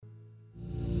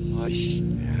This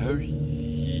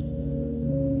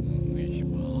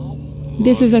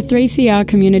is a 3CR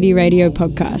community radio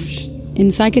podcast. In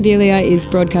Psychedelia is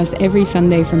broadcast every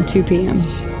Sunday from 2 p.m.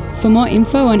 For more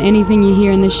info on anything you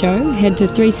hear in the show, head to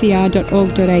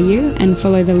 3cr.org.au and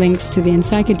follow the links to the In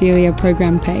Psychedelia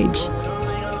program page.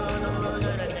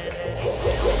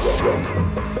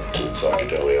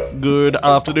 Good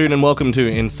afternoon and welcome to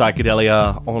In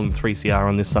Psychedelia on 3CR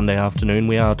on this Sunday afternoon.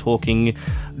 We are talking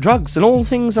drugs and all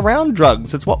things around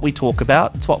drugs. It's what we talk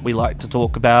about. It's what we like to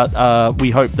talk about. We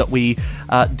hope that we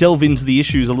delve into the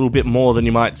issues a little bit more than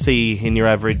you might see in your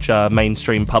average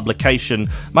mainstream publication.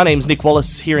 My name's Nick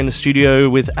Wallace here in the studio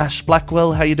with Ash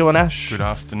Blackwell. How you doing, Ash? Good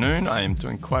afternoon. I am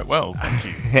doing quite well, thank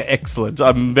you. Excellent.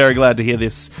 I'm very glad to hear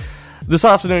this. This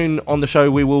afternoon on the show,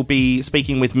 we will be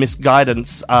speaking with Miss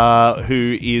Guidance,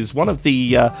 who is one of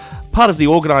the part of the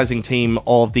organising team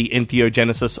of the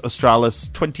Entheogenesis Australis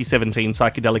 2017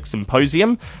 Psychedelic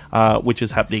Symposium, which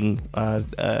is happening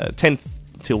 10th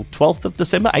till 12th of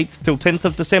December, 8th till 10th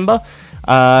of December,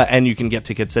 and you can get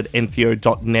tickets at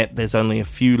entheo.net. There's only a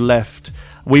few left.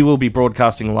 We will be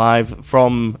broadcasting live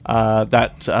from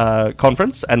that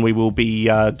conference, and we will be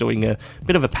doing a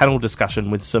bit of a panel discussion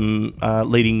with some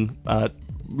leading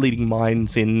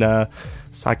minds in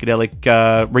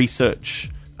psychedelic research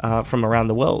from around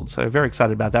the world. So very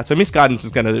excited about that. So Miss Guidance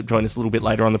is going to join us a little bit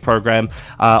later on the program.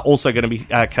 Also going to be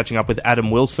catching up with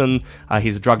Adam Wilson.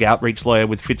 He's a drug outreach lawyer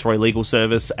with Fitzroy Legal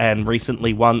Service, and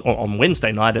recently won, on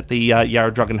Wednesday night at the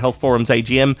Yarra Drug and Health Forum's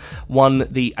AGM, won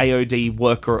the AOD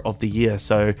Worker of the Year.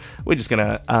 So we're just going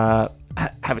to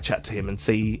have a chat to him and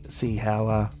see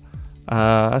how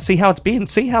it's been,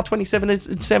 see how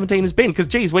 2017 has been. Because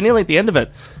geez, we're nearly at the end of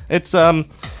it. It's come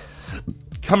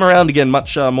around again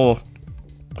much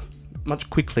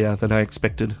quicker than I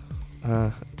expected.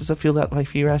 Does that feel that way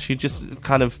for you, Ash? You just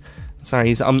kind of...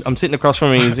 Sorry, I'm sitting across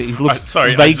from him. He looks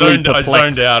vaguely perplexed.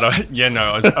 I zoned out.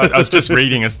 I was just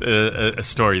reading a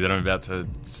story that I'm about to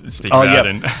speak about.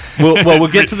 And we'll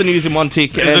get to the news in one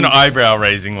tick. It's an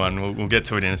eyebrow-raising one. We'll get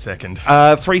to it in a second.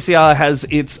 3CR has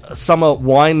its summer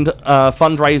wine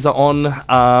fundraiser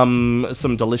on.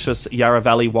 Some delicious Yarra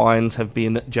Valley wines have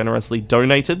been generously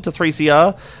donated to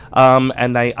 3CR,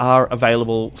 and they are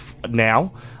available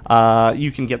now.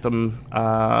 You can get them...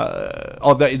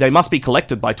 they must be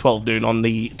collected by 12 noon on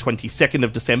the 22nd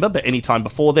of December, but any time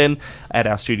before then at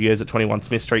our studios at 21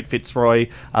 Smith Street, Fitzroy.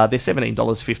 They're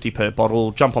 $17.50 per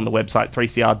bottle. Jump on the website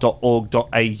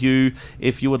 3cr.org.au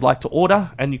if you would like to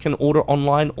order, and you can order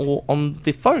online or on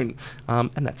the phone.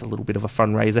 And that's a little bit of a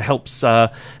fundraiser. Helps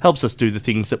us do the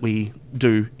things that we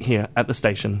do here at the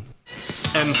station.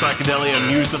 And Psychedelia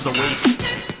News of the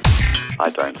Week. I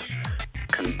don't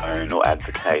condone or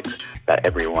advocate that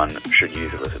everyone should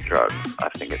use illicit drugs. I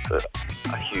think it's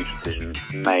a huge decision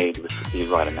made with the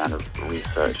right amount of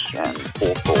research and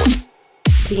forethought.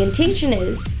 The intention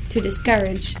is to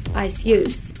discourage ice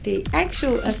use. The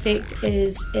actual effect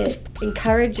is it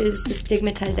encourages the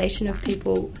stigmatization of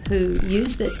people who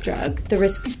use this drug. The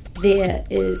risk there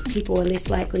is people are less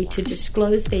likely to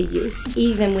disclose their use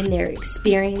even when they're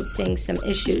experiencing some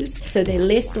issues, so they're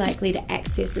less likely to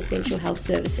access essential health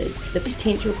services. The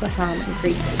potential for harm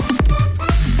increases.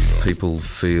 People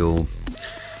feel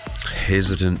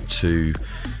hesitant to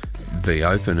be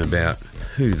open about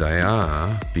who they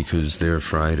are because they're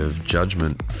afraid of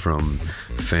judgment from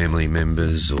family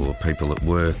members or people at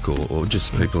work or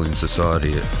just people in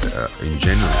society in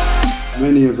general.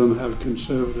 Many of them have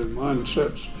conservative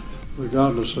mindsets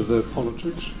regardless of their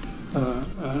politics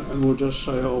and will just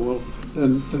say, oh well,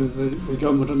 then the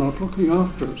government are not looking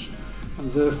after us,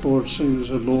 and therefore it's seen as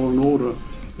a law and order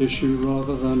issue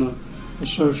rather than a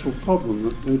social problem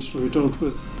that needs to be dealt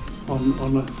with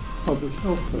on a public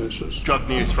health basis. Drug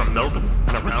news from Melbourne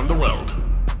and around the world.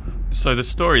 So the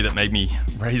story that made me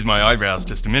raise my eyebrows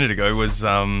just a minute ago was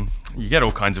you get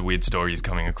all kinds of weird stories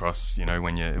coming across,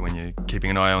 when you're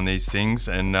keeping an eye on these things,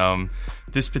 and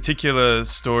this particular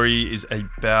story is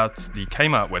about the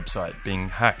Kmart website being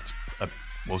hacked,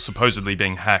 supposedly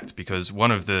being hacked because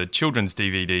one of the children's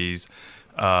DVDs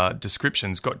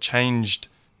descriptions got changed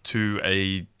to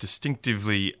a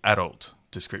distinctively adult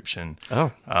description.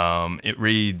 It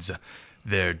reads,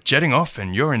 "They're jetting off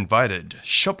and you're invited.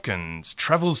 Shopkins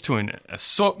travels to an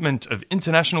assortment of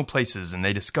international places and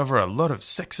they discover a lot of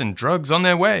sex and drugs on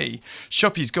their way.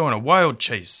 Shoppies go on a wild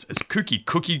chase as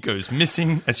Cookie goes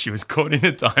missing as she was caught in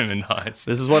a diamond heist."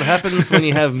 This is what happens when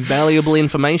you have malleable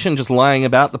information just lying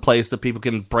about the place that people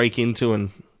can break into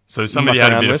and... So somebody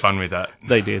had a bit of fun with that.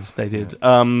 They did.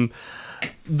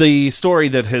 The story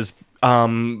that has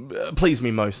pleased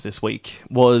me most this week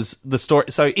was the story.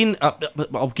 So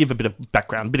I'll give a bit of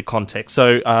background, a bit of context.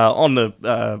 So on the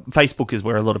Facebook is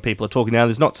where a lot of people are talking now.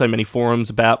 There's not so many forums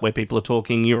about where people are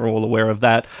talking. You're all aware of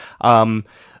that. On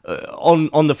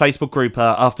the Facebook group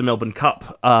after Melbourne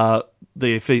Cup,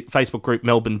 the Facebook group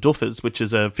Melbourne Duffers, which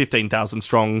is a 15,000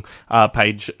 strong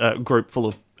page group full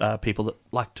of people that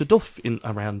like to duff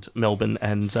around Melbourne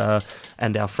and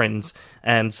our friends.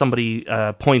 And somebody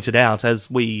pointed out, as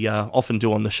we often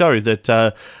do on the show,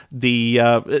 that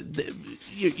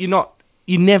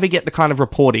you never get the kind of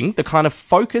reporting, the kind of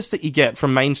focus that you get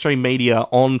from mainstream media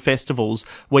on festivals,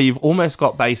 where you've almost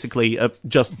got basically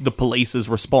just the police's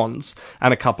response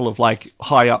and a couple of like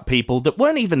high up people that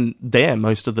weren't even there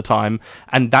most of the time,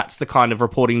 and that's the kind of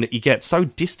reporting that you get, so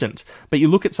distant. But you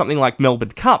look at something like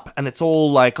Melbourne Cup, and it's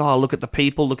all like, oh, look at the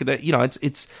people, look at that,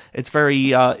 it's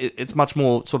very it's much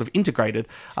more sort of integrated.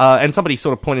 And somebody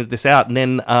sort of pointed this out, and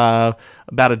then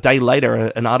about a day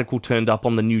later, an article turned up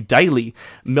on the New Daily,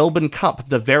 Melbourne Cup,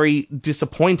 the very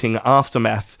disappointing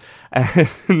aftermath.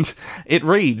 And it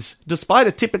reads, despite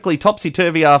a typically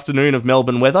topsy-turvy afternoon of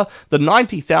Melbourne weather, the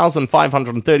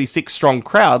 90,536 strong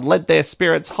crowd led their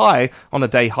spirits high on a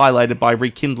day highlighted by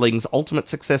Rekindling's ultimate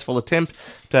successful attempt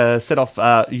to set off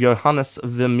Johannes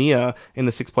Vermeer in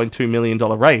the $6.2 million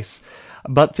race.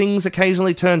 But things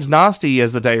occasionally turned nasty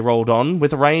as the day rolled on,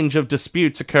 with a range of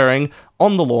disputes occurring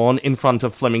on the lawn in front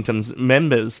of Flemington's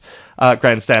members'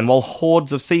 grandstand, while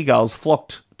hordes of seagulls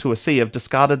flocked to a sea of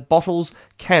discarded bottles,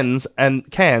 cans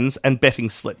and betting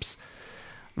slips.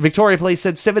 Victoria Police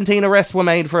said 17 arrests were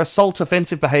made for assault,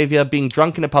 offensive behaviour, being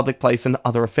drunk in a public place and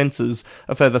other offences.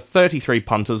 A further 33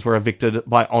 punters were evicted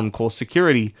by on-course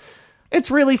security.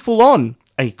 It's really full on,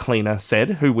 a cleaner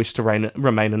said, who wished to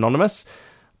remain anonymous.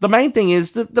 The main thing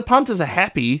is the punters are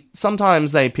happy.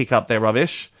 Sometimes they pick up their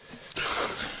rubbish.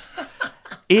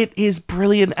 It is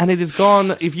brilliant, and it is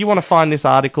gone. If you want to find this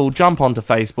article, jump onto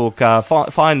Facebook,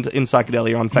 find In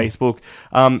Psychedelia on Facebook,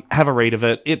 have a read of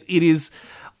it. It is...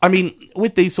 I mean,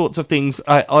 with these sorts of things,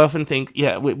 I often think,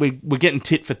 yeah, we're getting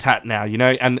tit for tat now,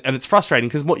 and it's frustrating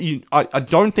because I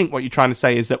don't think what you're trying to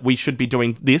say is that we should be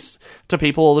doing this to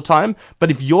people all the time. But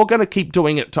if you're going to keep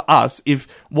doing it to us, if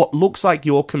what looks like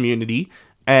your community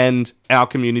and our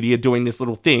community are doing this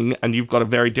little thing, and you've got a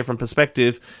very different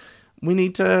perspective, we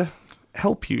need to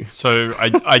help you. So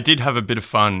I did have a bit of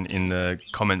fun in the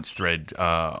comments thread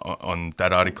on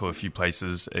that article. A few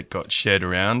places it got shared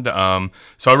around.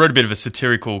 So I wrote a bit of a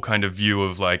satirical kind of view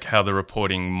of like how the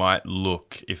reporting might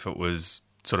look if it was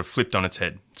sort of flipped on its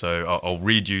head. So I'll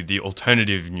read you the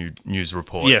alternative news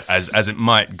report, yes, as it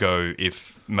might go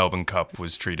if Melbourne Cup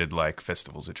was treated like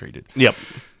festivals are treated. Yep.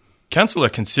 Council are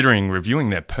considering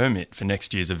reviewing their permit for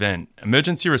next year's event.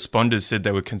 Emergency responders said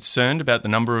they were concerned about the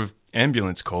number of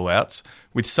ambulance call-outs,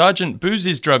 with Sergeant Booze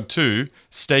is Drug too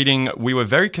stating, "We were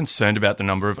very concerned about the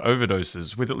number of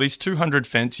overdoses, with at least 200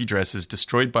 fancy dresses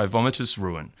destroyed by vomitous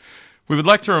ruin. We would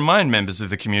like to remind members of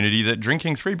the community that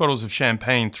drinking 3 bottles of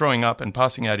champagne, throwing up and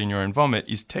passing out in your own vomit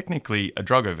is technically a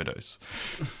drug overdose.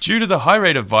 Due to the high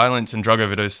rate of violence and drug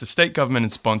overdose, the state government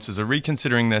and sponsors are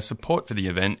reconsidering their support for the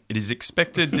event. It is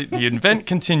expected that the event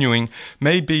continuing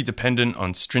may be dependent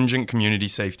on stringent community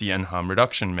safety and harm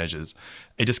reduction measures."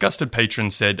 A disgusted patron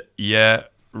said, "Yeah,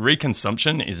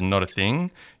 reconsumption is not a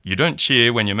thing. You don't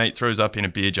cheer when your mate throws up in a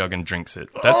beer jug and drinks it.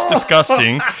 That's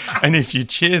disgusting. And if you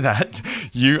cheer that,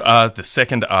 you are the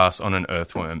second arse on an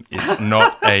earthworm. It's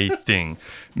not a thing."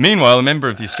 Meanwhile, a member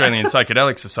of the Australian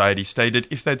Psychedelic Society stated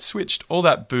if they'd switched all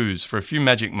that booze for a few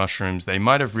magic mushrooms, they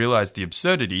might have realised the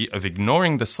absurdity of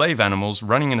ignoring the slave animals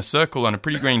running in a circle on a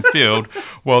pretty green field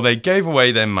while they gave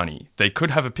away their money. They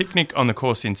could have a picnic on the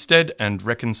course instead and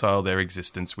reconcile their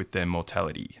existence with their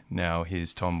mortality. Now,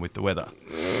 here's Tom with the weather.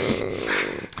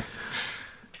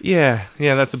 Yeah,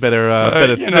 that's a better take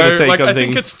on things. I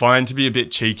think it's fine to be a bit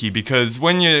cheeky because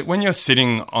when you're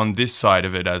sitting on this side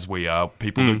of it, as we are,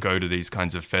 people that go to these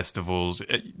kinds of festivals,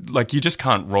 you just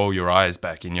can't roll your eyes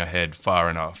back in your head far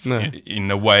enough in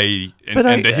the way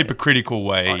and the hypocritical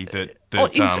way that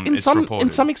it's reported.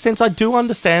 In some extent, I do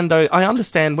understand, though. I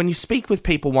understand when you speak with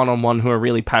people one-on-one who are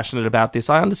really passionate about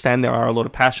this, I understand there are a lot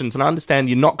of passions, and I understand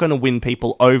you're not going to win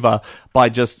people over by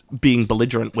just being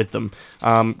belligerent with them,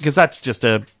 because that's just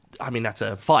that's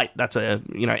a fight. That's a,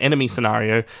 enemy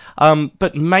scenario.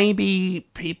 But maybe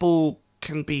people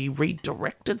can be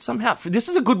redirected somehow. This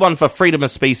is a good one for freedom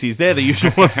of species. They're the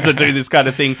usual ones to do this kind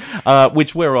of thing,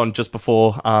 which we're on just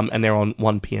before, and they're on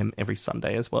 1 p.m. every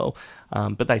Sunday as well.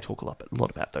 But they talk a lot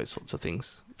about those sorts of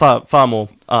things. Far more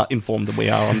informed than we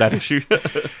are on that issue.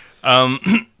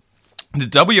 The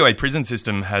WA prison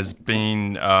system has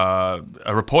been, a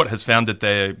report has found that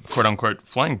they're, quote unquote,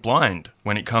 flying blind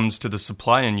when it comes to the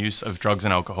supply and use of drugs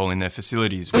and alcohol in their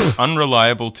facilities, with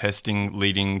unreliable testing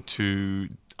leading to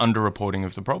underreporting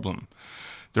of the problem.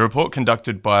 The report,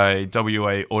 conducted by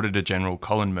WA Auditor General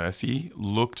Colin Murphy,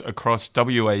 looked across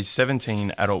WA's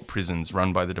 17 adult prisons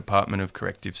run by the Department of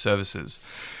Corrective Services.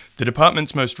 The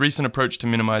department's most recent approach to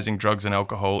minimising drugs and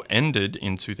alcohol ended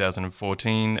in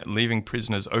 2014, leaving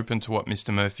prisoners open to what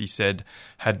Mr. Murphy said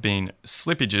had been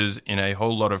slippages in a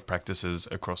whole lot of practices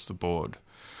across the board.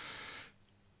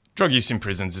 Drug use in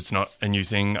prisons, it's not a new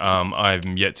thing. I've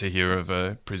yet to hear of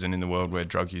a prison in the world where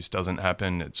drug use doesn't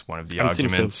happen. It's one of the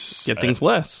arguments. Seems to get things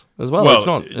worse as well. Well, it's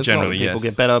not generally, people yes.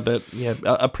 get better, but yeah,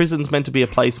 a prison's meant to be a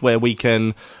place where we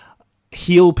can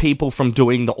heal people from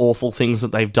doing the awful things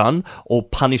that they've done, or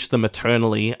punish them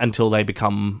eternally until they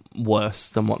become worse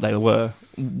than what they were.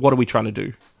 What are we trying to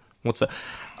do? What's the...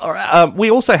 All right, we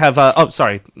also have...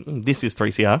 this is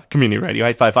 3CR, Community Radio,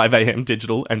 855 AM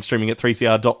digital, and streaming at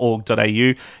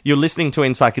 3cr.org.au. You're listening to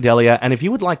In Psychedelia, and if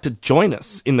you would like to join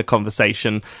us in the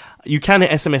conversation, you can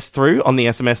SMS through on the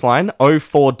SMS line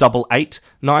 0488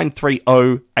 930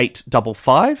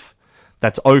 855.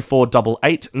 That's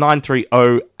 0488 930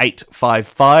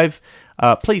 855.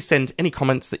 Please send any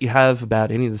comments that you have about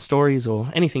any of the stories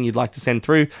or anything you'd like to send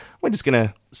through. We're just going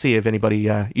to see if anybody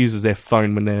uses their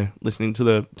phone when they're listening to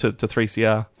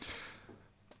 3CR.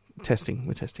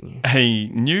 We're testing you. A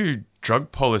new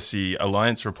drug policy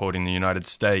alliance report in the United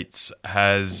States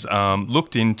has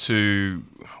looked into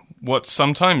what's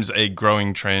sometimes a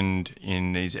growing trend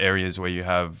in these areas where you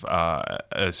have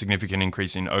a significant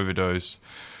increase in overdose.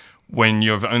 When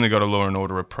you've only got a law and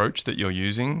order approach that you're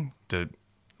using,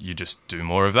 you just do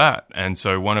more of that. And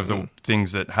so one of the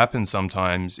things that happens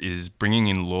sometimes is bringing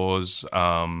in laws,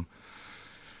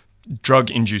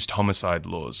 drug-induced homicide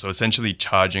laws. So essentially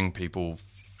charging people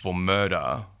for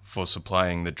murder for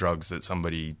supplying the drugs that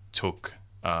somebody took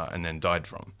and then died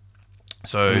from.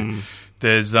 So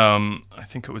there's, I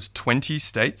think it was 20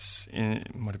 states,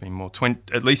 it might have been more,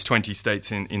 at least 20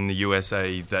 states in the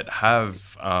USA that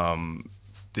have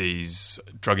these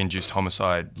drug-induced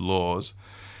homicide laws,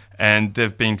 and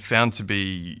they've been found to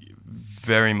be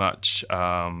very much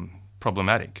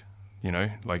problematic. You know,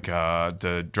 like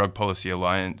the Drug Policy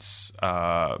Alliance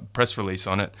press release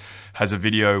on it has a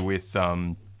video with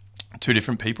two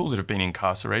different people that have been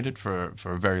incarcerated for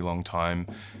a very long time.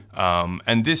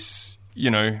 And this,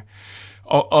 you know,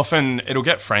 often it'll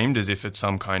get framed as if it's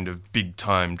some kind of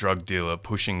big-time drug dealer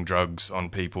pushing drugs on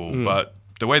people, but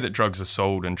the way that drugs are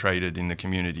sold and traded in the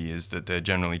community is that they're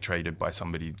generally traded by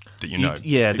somebody that you know.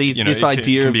 This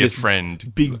idea of this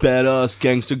friend, big badass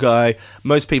gangster guy.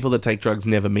 Most people that take drugs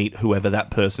never meet whoever that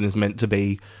person is meant to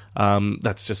be.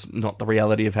 That's just not the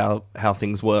reality of how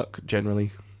things work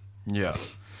generally. Yeah.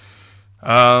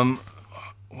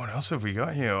 What else have we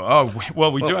got here?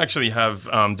 We do actually have...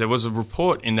 there was a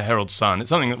report in the Herald Sun. It's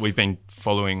something that we've been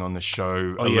following on the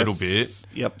show a little bit.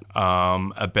 Yep.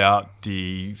 About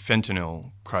the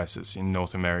fentanyl crisis in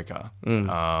North America.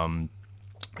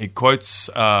 It quotes...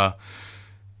 a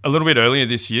little bit earlier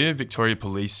this year, Victoria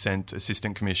Police sent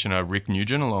Assistant Commissioner Rick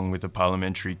Nugent along with a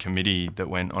parliamentary committee that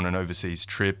went on an overseas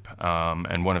trip.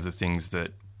 And one of the things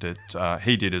that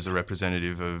he did as a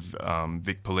representative of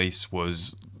Vic Police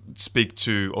was speak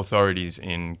to authorities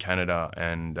in Canada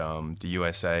and the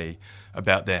USA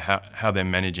about how they're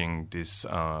managing this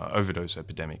overdose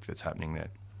epidemic that's happening there.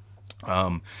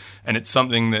 And it's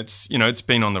something that's, you know, it's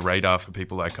been on the radar for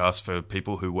people like us, for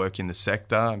people who work in the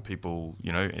sector and people,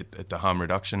 you know, at the harm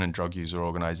reduction and drug user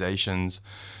organizations,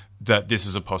 that this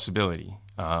is a possibility.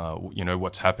 You know,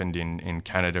 what's happened in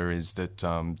Canada is that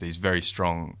these very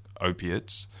strong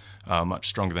opiates, much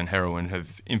stronger than heroin,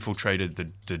 have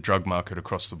infiltrated the drug market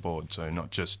across the board. So not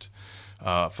just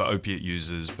for opiate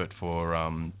users, but for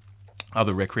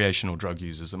other recreational drug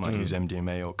users that might use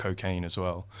MDMA or cocaine as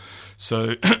well.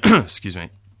 So, excuse me.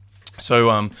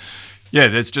 So,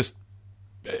 there's just,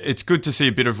 it's good to see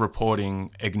a bit of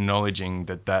reporting acknowledging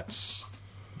that that's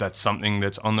something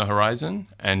that's on the horizon,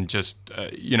 and just,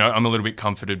 you know, I'm a little bit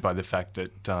comforted by the fact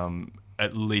that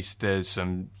at least there's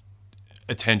some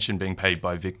attention being paid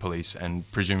by Vic Police and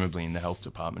presumably in the health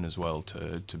department as well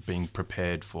to being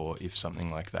prepared for if something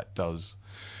like that does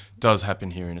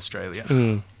happen here in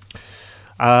Australia.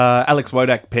 Alex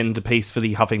Wodak penned a piece for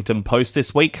the Huffington Post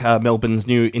this week. Melbourne's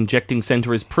new injecting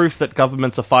centre is proof that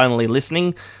governments are finally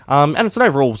listening. And it's an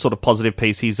overall sort of positive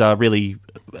piece. He's really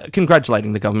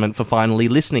congratulating the government for finally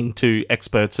listening to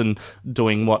experts and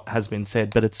doing what has been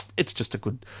said. But it's just a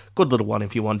good little one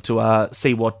if you want to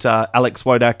see what Alex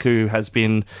Wodak, who has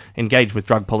been engaged with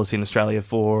drug policy in Australia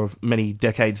for many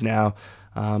decades now,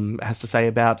 has to say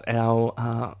about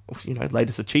our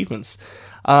latest achievements.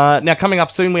 Now, coming up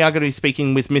soon, we are going to be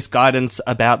speaking with Miss Guidance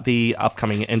about the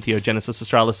upcoming Entheogenesis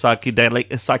Australis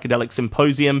Psychedelic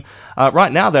Symposium.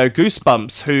 Right now, though,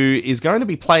 Goosebumps, who is going to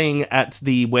be playing at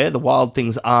the Where the Wild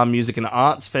Things Are Music and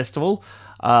Arts Festival,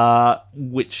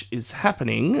 which is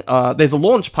happening. There's a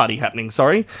launch party happening,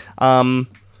 sorry.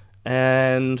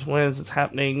 And where is it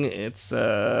happening? It's...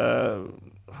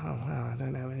 I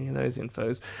don't have any of those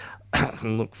infos.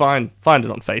 Look, find it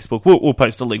on Facebook. We'll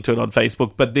post a link to it on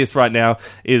Facebook. But this right now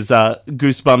is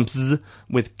Goosebumps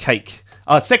with Cake.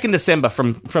 2nd December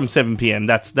from 7 p.m.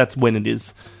 That's when it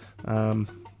is. I'll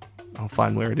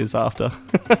find where it is after.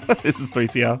 This is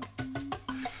 3CR.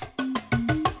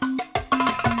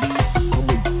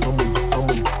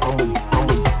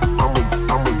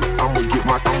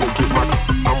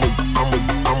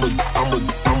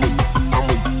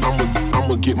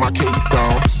 Get my cake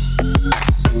down.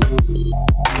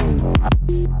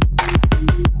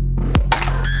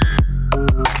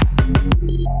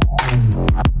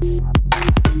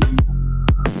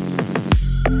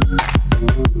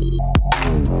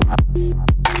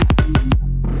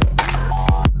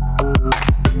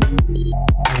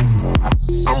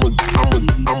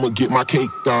 I'ma get my cake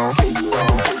down.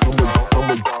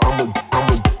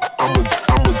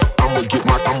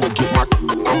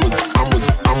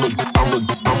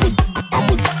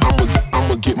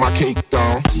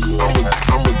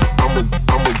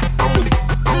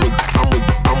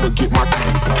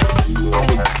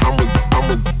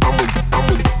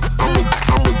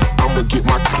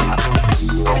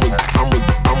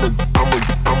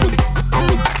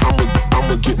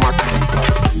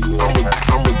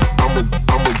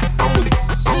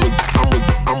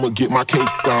 Get my cake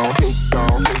down.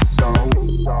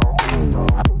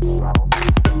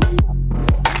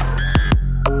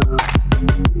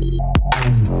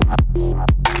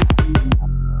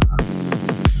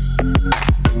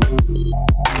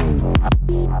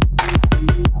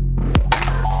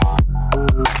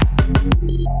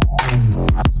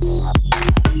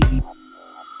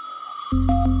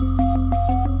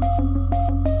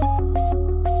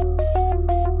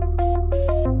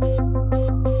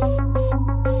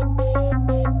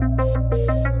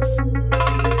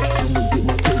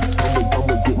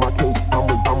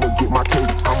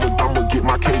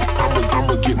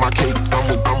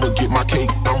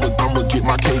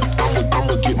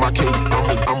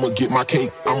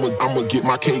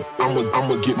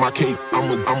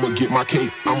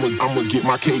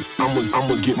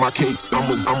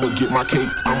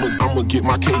 I'ma get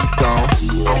my cake down.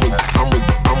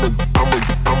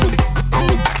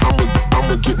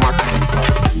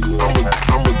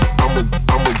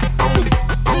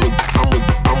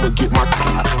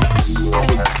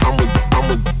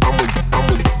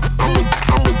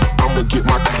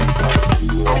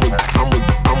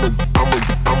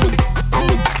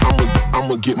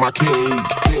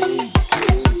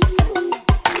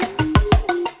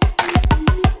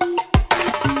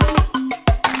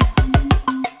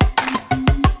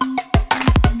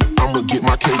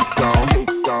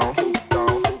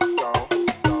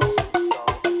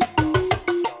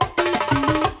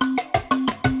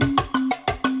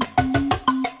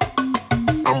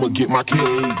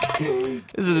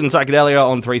 This is In Psychedelia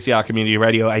on 3CR Community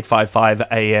Radio, 855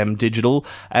 AM digital,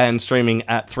 and streaming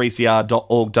at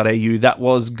 3cr.org.au. That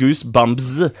was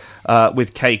Goosebumps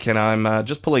with Cake, and I'm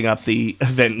just pulling up the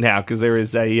event now because there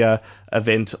is a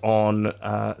event on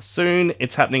soon.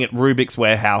 It's happening at Rubik's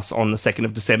Warehouse on the 2nd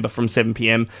of December from 7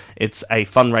 p.m. It's a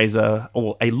fundraiser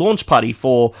or a launch party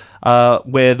for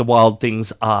Where the Wild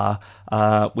Things Are,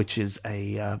 which is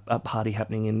a party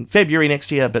happening in February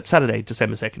next year, but Saturday,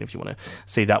 December 2nd, if you want to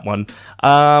see that one.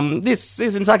 This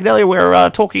is In Psychedelia. We're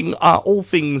talking all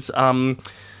things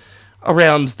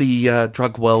around the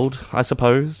drug world, I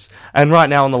suppose. And right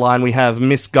now on the line we have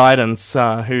Miss Guidance,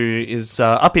 who is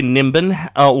up in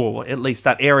Nimbin, or at least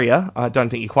that area. I don't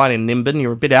think you're quite in Nimbin.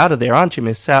 You're a bit out of there, aren't you,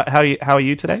 Miss? How are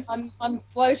you today? I'm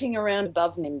floating around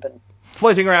above Nimbin.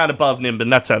 Floating around above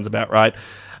Nimbin, that sounds about right.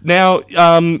 Now,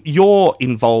 you're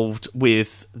involved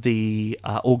with the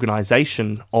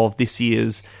organisation of this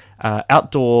year's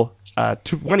outdoor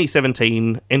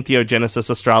 2017 Entheogenesis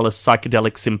Australis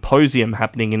Psychedelic Symposium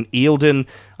happening in Eildon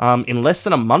in less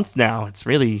than a month now. It's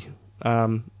really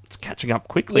It's catching up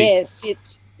quickly.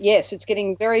 Yes, it's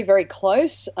getting very, very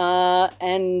close,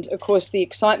 and of course the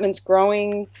excitement's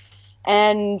growing.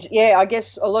 And yeah, I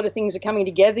guess a lot of things are coming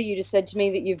together. You just said to me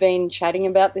that you've been chatting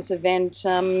about this event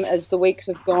as the weeks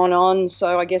have gone on,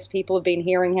 so I guess people have been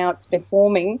hearing how it's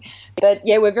performing. But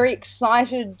yeah, we're very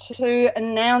excited to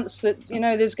announce that,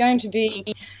 there's going to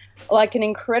be like an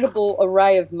incredible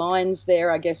array of minds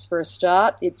there, I guess, for a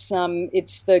start. It's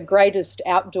the greatest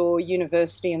outdoor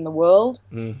university in the world.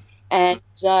 And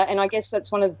I guess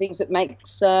that's one of the things that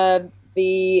makes the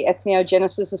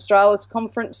Ethnogenesis Australis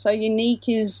Conference so unique,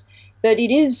 is that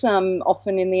it is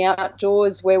often in the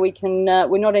outdoors where we can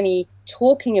we're not only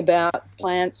talking about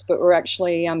plants, but we're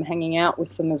actually hanging out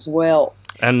with them as well.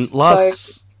 And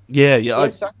last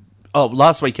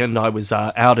weekend I was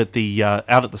out at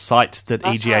the site that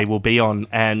EGA will be on,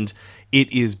 and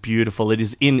it is beautiful. It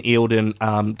is in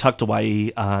Eildon, tucked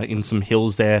away in some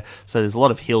hills there. So there's a lot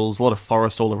of hills, a lot of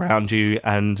forest all around you,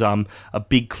 and a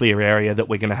big clear area that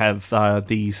we're going to have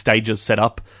the stages set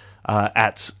up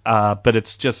at. But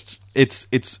it's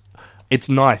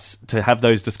nice to have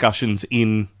those discussions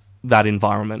in that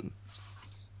environment.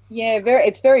 Yeah,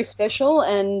 it's very special,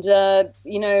 and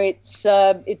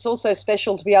it's also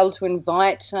special to be able to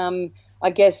invite I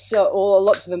guess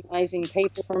lots of amazing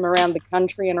people from around the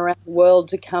country and around the world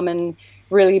to come and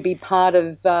really be part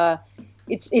of.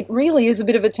 It really is a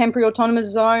bit of a temporary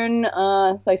autonomous zone.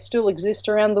 They still exist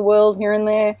around the world here and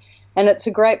there, and it's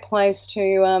a great place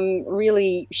to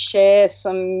really share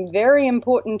some very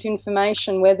important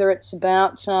information, whether it's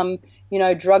about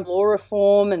drug law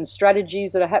reform and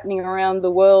strategies that are happening around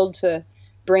the world to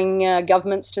bring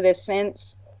governments to their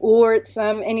sense, or it's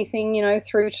anything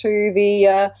through to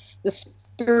the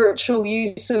spiritual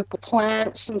use of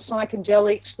plants and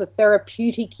psychedelics, the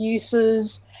therapeutic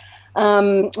uses.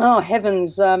 The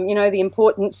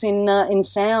importance in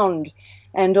sound,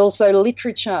 and also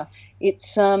literature.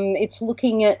 It's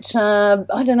looking at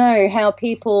how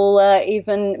people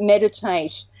even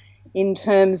meditate in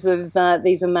terms of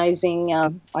these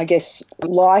amazing,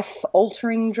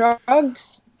 life-altering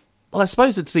drugs. Well, I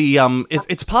suppose it's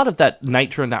it's part of that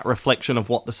nature and that reflection of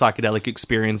what the psychedelic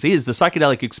experience is. The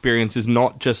psychedelic experience is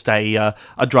not just a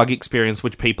drug experience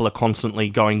which people are constantly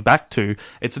going back to.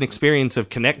 It's an experience of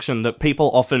connection that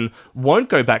people often won't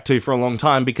go back to for a long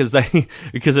time because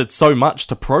it's so much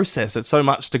to process, it's so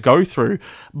much to go through.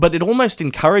 But it almost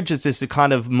encourages this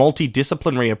kind of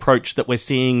multidisciplinary approach that we're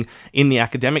seeing in the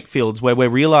academic fields, where we're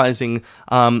realizing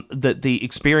that the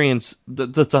experience, the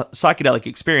psychedelic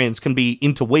experience, can be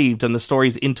interweaved, and the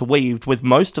stories interweaved with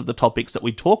most of the topics that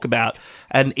we talk about.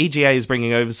 And EGA is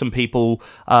bringing over some people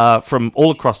from all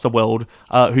across the world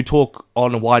who talk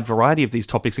on a wide variety of these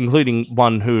topics, including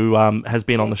one who has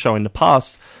been on the show in the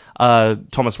past,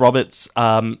 Thomas Roberts.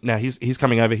 Now he's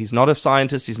coming over. He's not a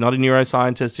scientist. He's not a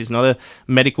neuroscientist. He's not a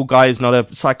medical guy. He's not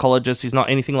a psychologist. He's not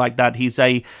anything like that. He's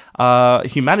a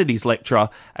humanities lecturer,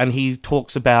 and he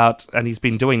talks about, and he's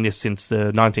been doing this since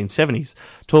the 1970s,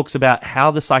 talks about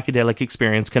how the psychedelic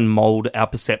experience can mold our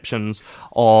perceptions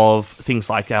of things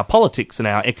like our politics and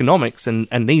our economics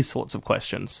and these sorts of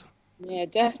questions. Yeah,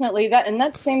 definitely.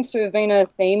 That seems to have been a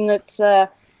theme that's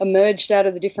emerged out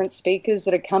of the different speakers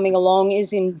that are coming along,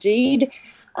 is indeed,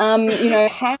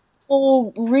 how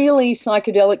really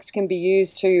psychedelics can be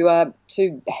used to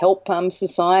help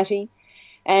society,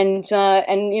 and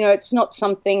it's not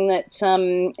something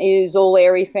that is all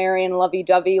airy-fairy and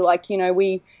lovey-dovey. Like,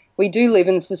 we do live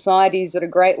in societies that are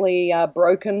greatly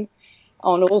broken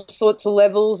on all sorts of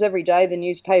levels. Every day the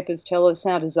newspapers tell us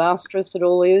how disastrous it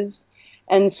all is.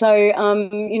 And so,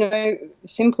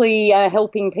 simply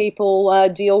helping people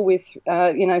deal with,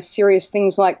 serious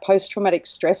things like post-traumatic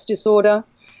stress disorder,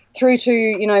 through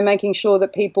to, making sure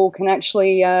that people can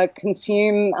actually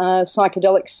consume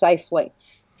psychedelics safely.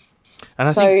 And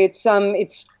so it's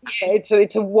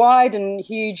a wide and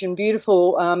huge and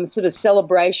beautiful sort of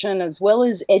celebration, as well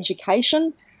as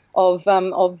education of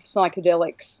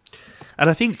psychedelics. And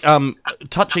I think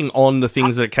touching on the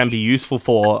things that it can be useful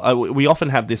for, we often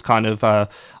have this kind of,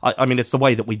 it's the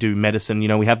way that we do medicine.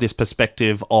 We have this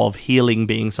perspective of healing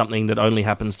being something that only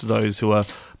happens to those who are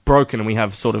broken, and we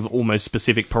have sort of almost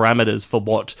specific parameters for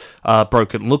what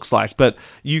broken looks like. But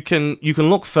you can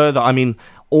look further. I mean,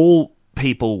 all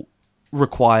people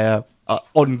require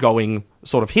ongoing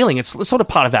sort of healing. It's sort of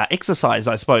part of our exercise,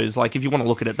 I suppose. Like, if you want to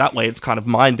look at it that way, it's kind of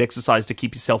mind exercise to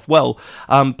keep yourself well.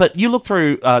 But you look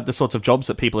through the sorts of jobs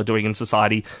that people are doing in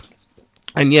society,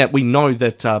 and yet we know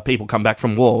that people come back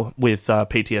from war with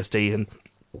PTSD and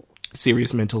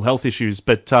serious mental health issues.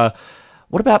 But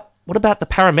what about What about the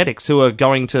paramedics who are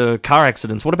going to car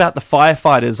accidents? What about the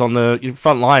firefighters on the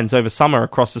front lines over summer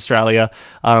across Australia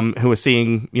who are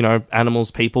seeing,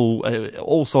 animals, people,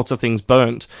 all sorts of things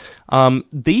burnt?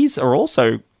 These are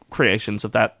also creations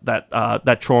of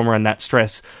that trauma and that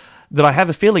stress that I have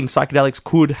a feeling psychedelics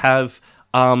could have,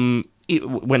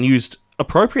 when used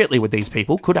appropriately with these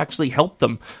people, could actually help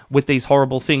them with these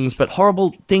horrible things, but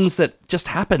horrible things that just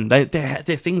happen. They're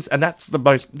things, and that's the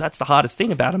hardest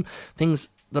thing about them. Things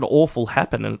that are awful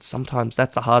happen, and sometimes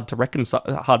that's a hard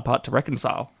part to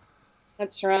reconcile.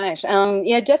 That's right.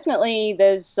 Definitely.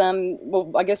 There's,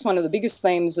 I guess one of the biggest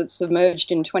themes that's emerged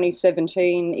in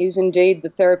 2017 is indeed the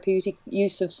therapeutic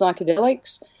use of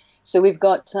psychedelics. So we've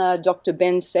got Dr.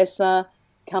 Ben Sessa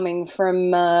coming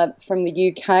from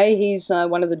the UK. He's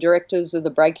one of the directors of the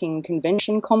Breaking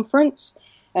Convention Conference,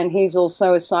 and he's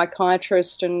also a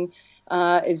psychiatrist and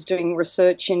is doing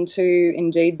research into,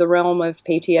 indeed, the realm of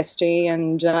PTSD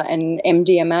and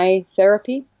MDMA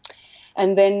therapy.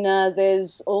 And then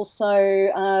there's also,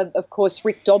 of course,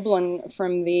 Rick Doblin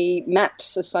from the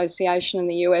MAPS Association in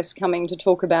the US coming to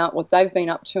talk about what they've been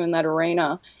up to in that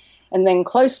arena. And then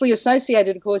closely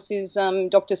associated, of course, is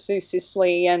Dr. Sue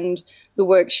Sisley and the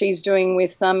work she's doing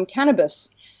with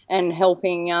cannabis and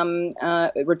helping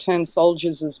return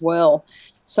soldiers as well.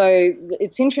 So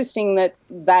it's interesting that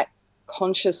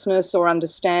consciousness or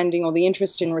understanding or the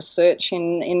interest in research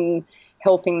in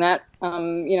helping that,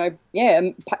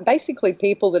 basically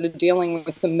people that are dealing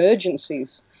with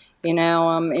emergencies in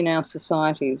our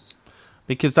societies.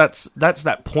 Because that's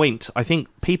that point. I think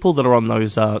people that are on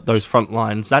those front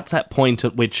lines, that's that point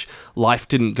at which life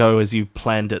didn't go as you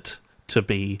planned it to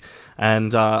be.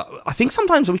 And I think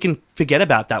sometimes we can forget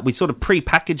about that. We sort of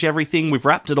pre-package everything. We've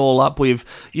wrapped it all up. We've,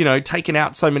 taken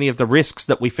out so many of the risks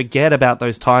that we forget about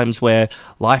those times where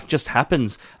life just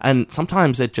happens. And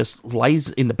sometimes it just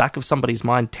lays in the back of somebody's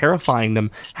mind, terrifying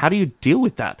them. How do you deal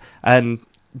with that? And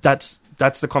that's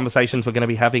the conversations we're going to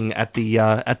be having at the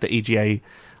EGA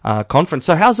conference.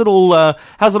 So how's it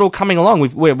all coming along?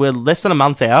 We're less than a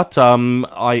month out.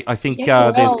 I think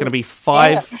there's going to be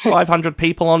 500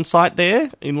 people on site there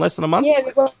in less than a month. Yeah,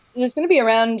 well, there's going to be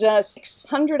around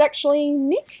 600 actually,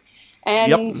 Nick.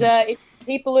 And if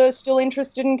people are still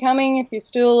interested in coming, if you're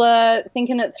still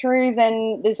thinking it through,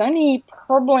 then there's only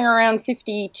probably around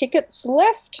 50 tickets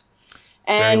left.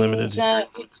 Very limited.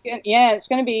 It's going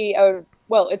to be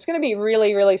it's going to be a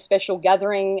really, really special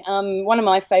gathering. One of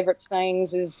my favourite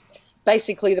sayings is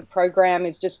basically the program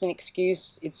is just an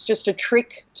excuse. It's just a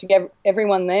trick to get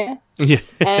everyone there. Yeah.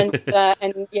 and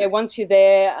once you're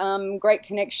there, great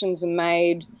connections are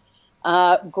made,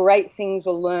 great things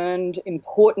are learned,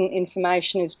 important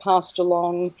information is passed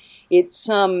along. It's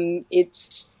I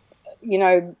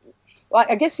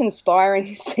guess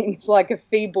inspiring seems like a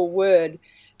feeble word,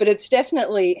 but it's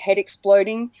definitely head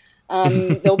exploding.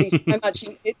 There'll be so much.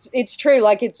 It's true.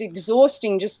 Like, it's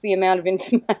exhausting just the amount of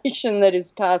information that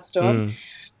is passed on.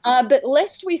 But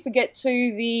lest we forget to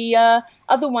the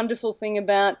other wonderful thing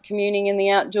about communing in the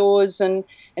outdoors and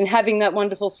having that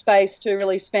wonderful space to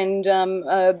really spend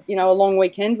a long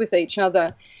weekend with each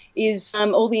other is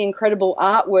all the incredible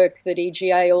artwork that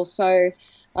EGA also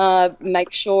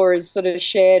makes sure is sort of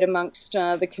shared amongst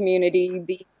the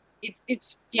community.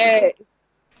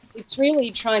 It's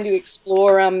really trying to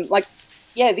explore, the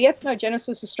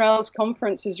Ethnogenesis Australis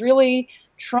Conference is really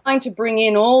trying to bring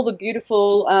in all the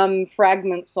beautiful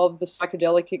fragments of the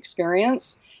psychedelic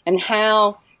experience and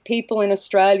how people in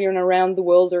Australia and around the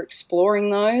world are exploring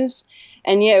those.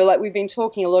 And, we've been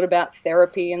talking a lot about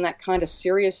therapy and that kind of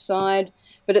serious side,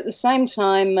 but at the same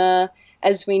time,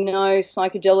 as we know,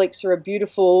 psychedelics are a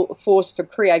beautiful force for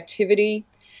creativity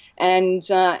and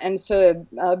for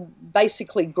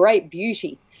basically great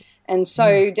beauty. And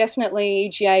so definitely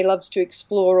EGA loves to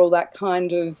explore all that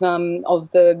kind of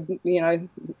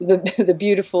the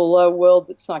beautiful world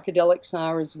that psychedelics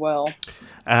are as well.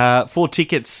 For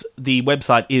tickets, the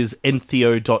website is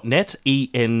entheo.net,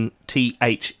 entheo.net.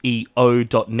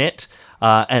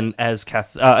 And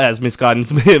as Miss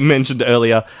Guidance mentioned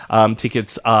earlier,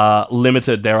 tickets are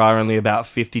limited. There are only about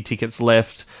 50 tickets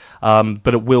left.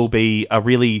 But it will be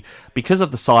because of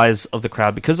the size of the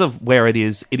crowd, because of where it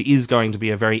is going to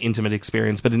be a very intimate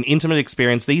experience. But an intimate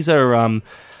experience, these are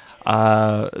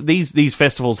these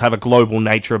festivals have a global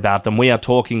nature about them. We are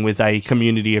talking with a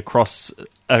community across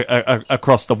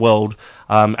the world,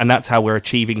 and that's how we're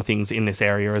achieving things in this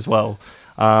area as well.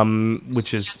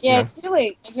 Which is it's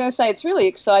really, I was going to say, it's really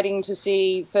exciting to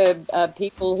see for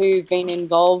people who've been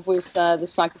involved with the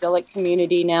psychedelic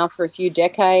community now for a few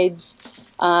decades.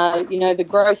 The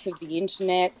growth of the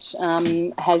internet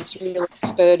has really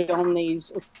spurred on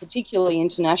these particularly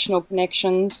international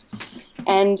connections.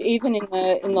 And even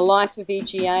in the life of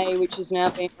EGA, which has now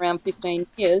been around 15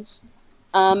 years,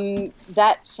 to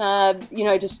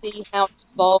see how it's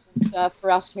evolved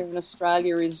for us here in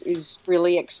Australia is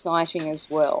really exciting as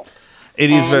well. It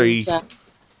is very...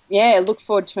 look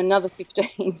forward to another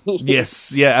 15 years.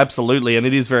 Yes, yeah, absolutely, and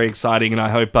it is very exciting, and I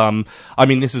hope,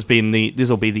 this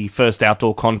will be the first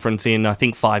outdoor conference in, I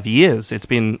think, 5 years. It's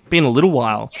been a little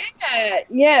while.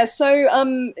 Yeah,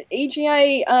 so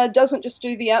EGA doesn't just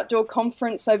do the outdoor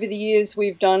conference. Over the years,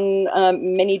 we've done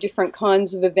many different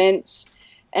kinds of events,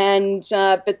 and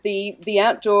but the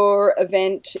outdoor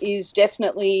event is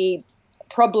definitely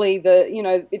probably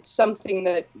it's something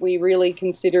that we really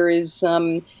consider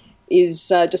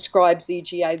describes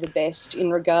EGA the best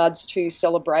in regards to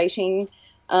celebrating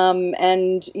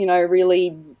and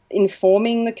really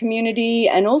informing the community,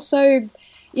 and also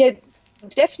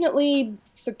definitely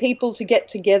for people to get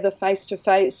together face to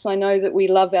face. I know that we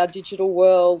love our digital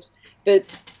world, but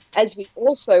as we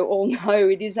also all know,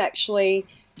 it is actually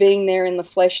being there in the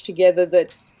flesh together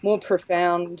that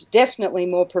definitely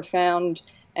more profound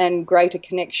and greater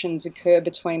connections occur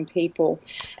between people.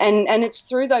 And it's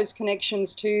through those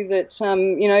connections too that,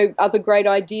 other great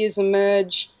ideas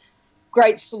emerge,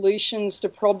 great solutions to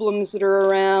problems that are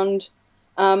around,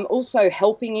 also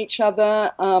helping each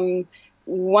other.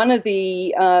 One of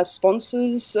the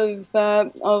sponsors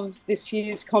of this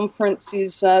year's conference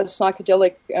is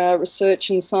Psychedelic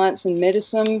Research in Science and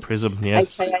Medicine. PRISM,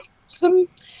 yes. AKA PRISM.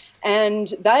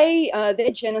 And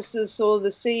their genesis, or the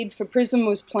seed for PRISM,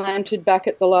 was planted back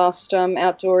at the last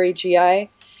outdoor EGA,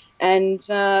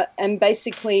 and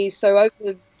basically, so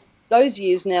over those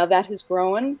years now, that has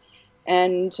grown,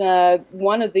 and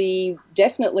one of the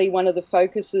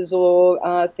focuses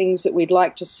or things that we'd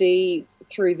like to see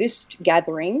through this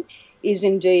gathering is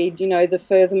indeed, the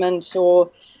furtherment or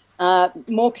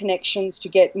more connections to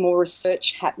get more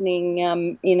research happening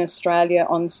in Australia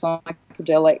on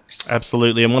psychedelics.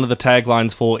 Absolutely, and one of the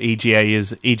taglines for EGA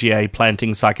is EGA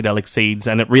planting psychedelic seeds,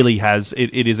 and it really has.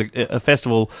 It is a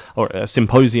festival or a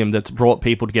symposium that's brought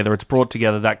people together. It's brought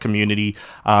together that community,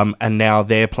 and now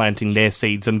they're planting their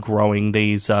seeds and growing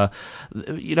these,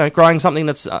 growing something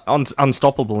that's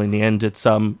unstoppable in the end. It's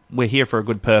we're here for a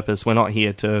good purpose. We're not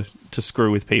here to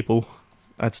screw with people.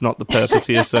 That's not the purpose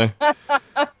here, so...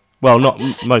 Well, not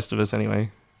most of us,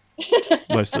 anyway.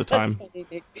 Most of the time.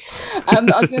 I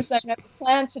was going to say, the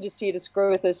plants are just here to screw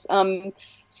with us. The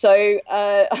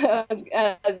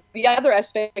other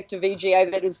aspect of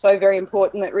EGA that is so very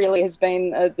important, that really has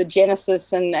been the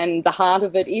genesis and the heart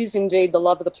of it, is indeed the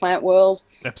love of the plant world.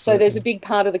 Absolutely. So there's a big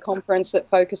part of the conference that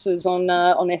focuses on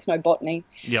ethnobotany.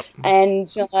 Yep. And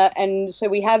so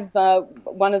we have a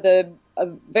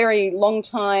very long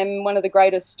time, one of the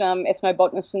greatest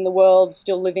ethnobotanists in the world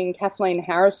still living, Kathleen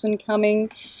Harrison, coming.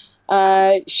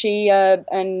 She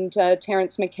and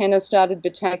Terence McKenna started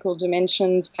Botanical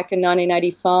Dimensions back in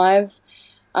 1985.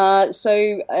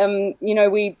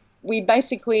 We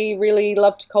basically really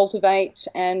love to cultivate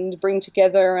and bring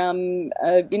together,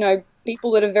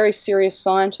 people that are very serious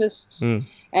scientists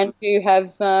and who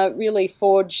have really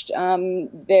forged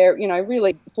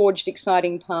forged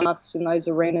exciting paths in those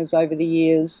arenas over the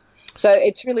years. So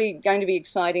it's really going to be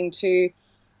exciting to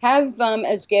have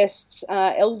as guests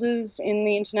elders in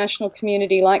the international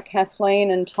community like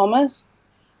Kathleen and Thomas,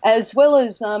 as well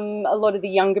as a lot of the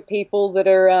younger people that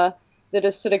are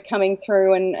sort of coming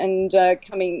through and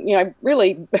coming,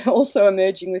 really also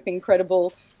emerging with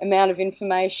incredible amount of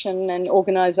information and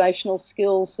organisational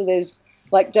skills. So there's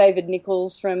like David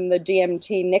Nichols from the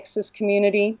DMT Nexus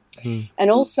community,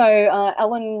 and also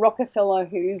Alan Rockefeller,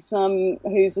 who's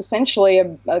essentially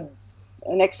an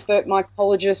expert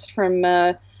mycologist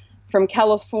from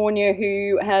California,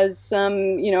 who has,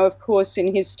 of course,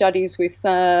 in his studies with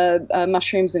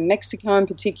mushrooms in Mexico in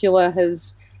particular,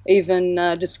 has even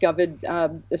discovered a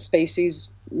species,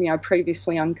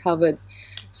 previously uncovered.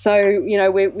 So,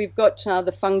 we've got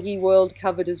the fungi world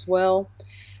covered as well.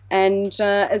 And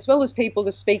as well as people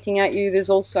just speaking at you, there's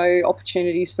also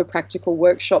opportunities for practical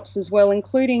workshops as well,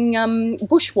 including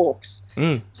bushwalks.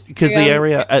 Because the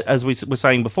area, as we were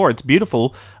saying before, it's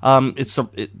beautiful. It's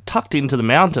tucked into the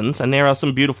mountains, and there are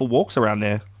some beautiful walks around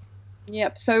there.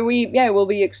 Yep. So we'll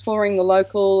be exploring the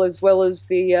local as well as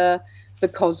the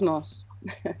cosmos.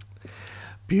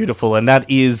 Beautiful, and that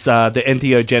is the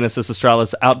Entheogenesis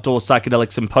Australis Outdoor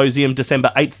Psychedelic Symposium,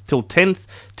 December 8th till 10th.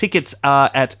 Tickets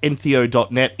are at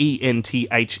entheo.net, entheo.net,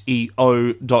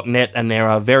 and there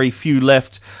are very few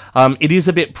left. It is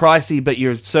a bit pricey, but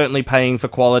you're certainly paying for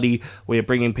quality. We're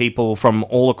bringing people from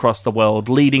all across the world,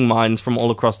 leading minds from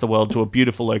all across the world, to a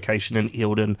beautiful location in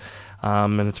Eildon.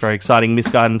 And it's very exciting. Miss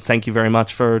Guidance, thank you very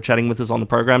much for chatting with us on the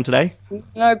program today.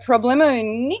 No problemo,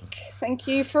 Nick. Thank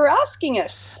you for asking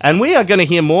us. And we are going to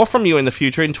hear more from you in the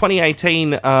future. In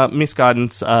 2018, Miss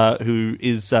Guidance, who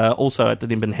is also at the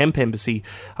Nimbin Hemp Embassy,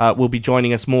 will be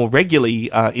joining us more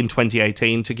regularly in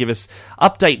 2018 to give us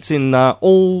updates in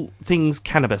all things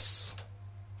cannabis.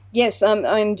 Yes,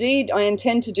 indeed, I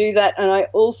intend to do that, and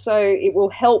it will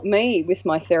help me with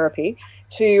my therapy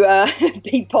to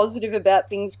be positive about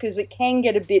things, because it can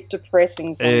get a bit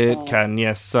depressing sometimes. It can,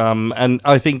 yes. And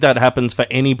I think that happens for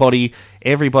everybody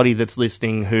that's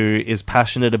listening who is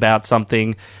passionate about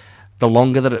something. The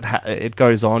longer that it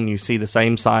goes on, you see the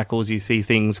same cycles, you see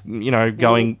things,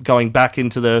 going back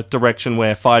into the direction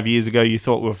where 5 years ago you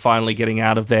thought we were finally getting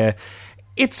out of there.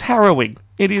 It's harrowing.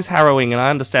 It is harrowing, and I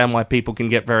understand why people can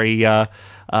get very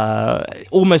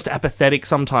almost apathetic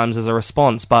sometimes as a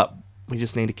response, but we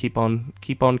just need to keep on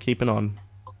keeping on.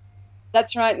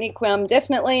 That's right, Nick.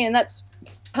 Definitely, and that's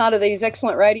part of these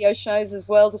excellent radio shows as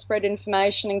well, to spread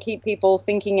information and keep people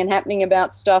thinking and happening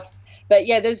about stuff. But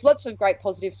yeah, there's lots of great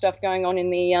positive stuff going on in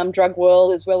the drug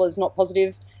world, as well as not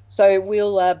positive. So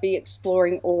we'll be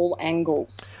exploring all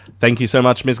angles. Thank you so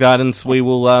much, Ms. Guidance. We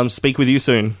will speak with you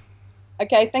soon.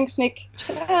 Okay, thanks, Nick.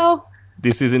 Ciao.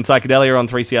 This is In Psychedelia on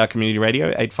 3CR Community Radio,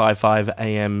 855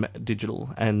 AM digital,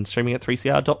 and streaming at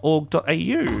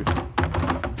 3cr.org.au.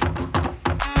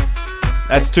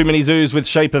 That's Too Many Zoos with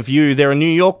Shape of You. They're a New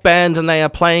York band, and they are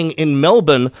playing in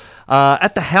Melbourne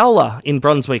at the Howler in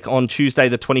Brunswick on Tuesday,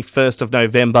 the 21st of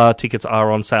November. Tickets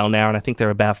are on sale now, and I think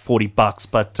they're about $40,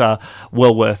 but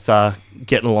well worth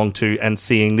getting along to and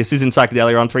seeing. This is In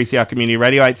Psychedelia on 3CR Community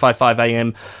Radio, 855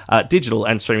 AM digital,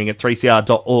 and streaming at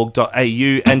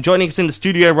 3cr.org.au. And joining us in the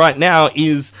studio right now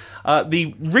is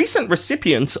the recent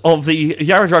recipient of the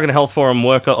Yarra Drug and Health Forum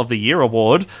Worker of the Year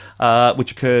Award,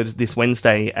 which occurred this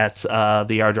Wednesday at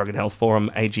the Yarra Drug and Health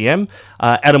Forum AGM.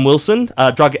 Adam Wilson,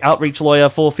 drug outreach lawyer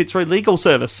for Fitzroy Legal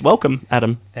Service. Welcome,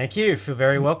 Adam. Thank you. Feel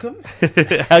very welcome.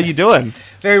 How you doing?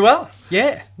 Very well.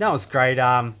 Yeah. No, it was great.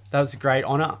 That was a great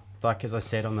honour. Like, as I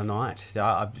said on the night,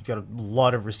 I've got a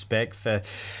lot of respect for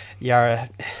Yarra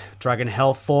Drug and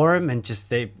Health Forum and just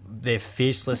their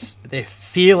fearless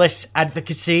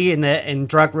advocacy in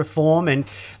drug reform, and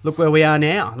look where we are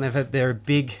now. And they're a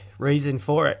big reason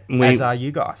for it, as are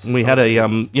you guys. We had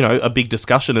a big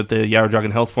discussion at the Yarra Drug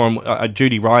and Health Forum.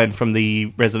 Judy Ryan from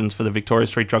the Residents for the Victoria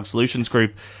Street Drug Solutions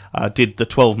Group did the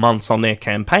 12 months on their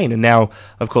campaign, and now,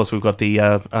 of course, we've got the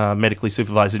medically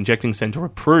supervised injecting centre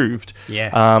approved,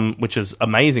 which is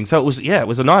amazing. So it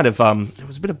was a night of there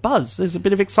was a bit of buzz, there's a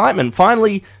bit of excitement.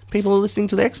 Finally, people are listening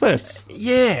to the experts.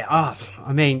 Yeah,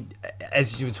 I mean,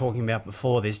 as you were talking about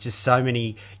before, there's just so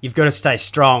many. You've got to stay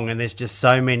strong, and there's just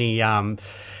so many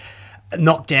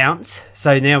knockdowns.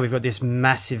 So now we've got this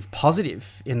massive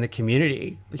positive in the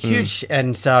community, huge.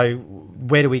 And so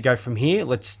where do we go from here?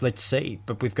 Let's see.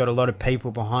 But we've got a lot of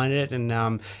people behind it, and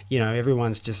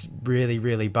everyone's just really,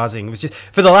 really buzzing. It was just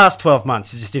for the last 12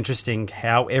 months. It's just interesting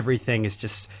how everything is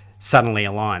just suddenly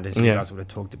aligned, as you guys would have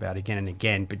talked about again and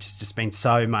again. But just been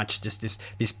so much just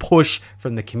this push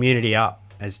from the community up.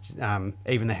 As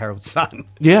even the Herald Sun.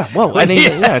 Yeah, well, I mean,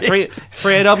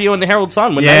 3AW and the Herald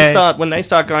Sun, when they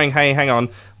start going, hey, hang on,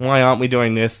 why aren't we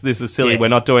doing this? This is silly. We're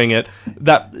not doing it.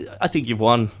 That, I think you've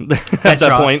won at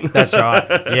that point. That's right.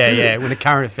 Yeah. When a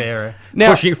current affair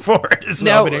pushing for it as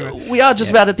well. Now, we are just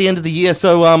about at the end of the year,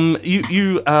 so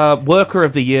you Worker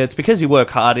of the Year. It's because you work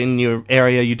hard in your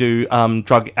area. You do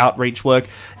drug outreach work.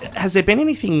 Has there been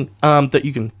anything that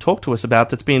you can talk to us about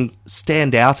that's been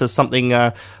stand out as something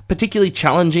particularly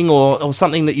challenging or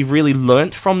something that you've really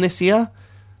learnt from this year?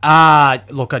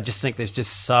 Look, I just think there's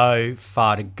just so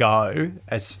far to go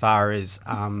as far as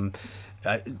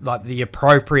like the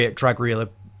appropriate drug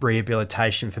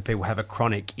rehabilitation for people who have a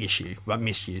chronic issue, like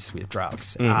misuse with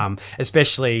drugs,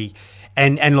 especially.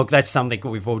 And look, that's something that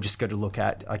we've all just got to look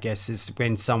at, I guess, is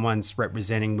when someone's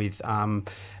representing with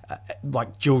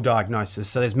like dual diagnosis.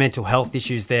 So there's mental health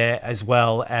issues there, as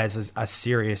well as a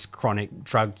serious chronic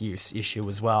drug use issue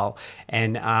as well.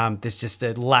 And there's just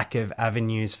a lack of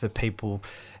avenues for people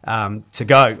to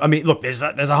go. I mean, look, there's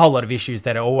a whole lot of issues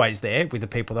that are always there with the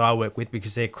people that I work with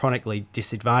because they're chronically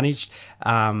disadvantaged.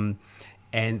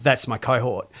 And that's my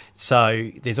cohort.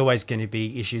 So there's always going to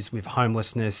be issues with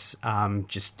homelessness,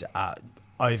 just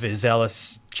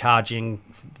overzealous charging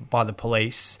by the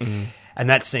police, and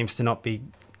that seems to not be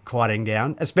quieting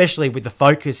down, especially with the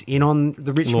focus in on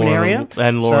the Richmond area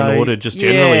and law and order just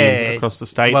generally across the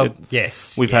state. Well,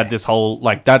 We've had this whole,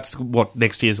 like, that's what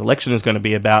next year's election is going to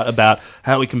be about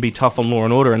how we can be tough on law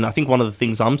and order. And I think one of the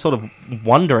things I'm sort of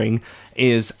wondering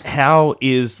is, how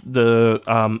is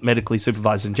the medically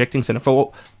supervised injecting centre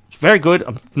for... It's very good.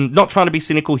 I'm not trying to be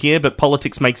cynical here, but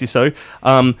politics makes you so.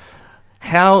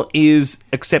 How is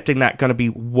accepting that going to be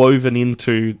woven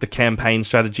into the campaign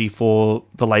strategy for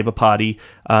the Labor Party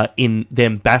in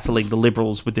them battling the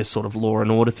Liberals with this sort of law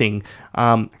and order thing?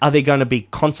 Are there going to be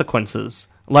consequences?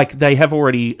 Like, they have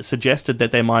already suggested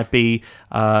that there might be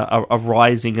a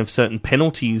rising of certain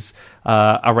penalties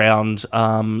around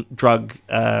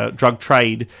drug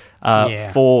trade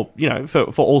for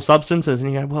all substances.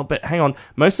 And you go, well, but hang on,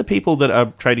 most of the people that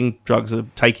are trading drugs are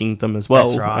taking them as well.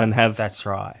 That's right. And have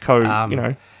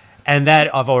And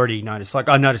that I've already noticed. Like,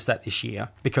 I noticed that this year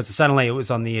because suddenly it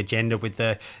was on the agenda with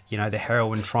the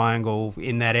heroin triangle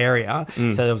in that area.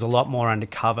 So there was a lot more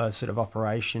undercover sort of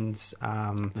operations.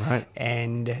 Right.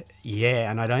 And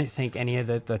I don't think any of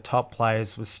the top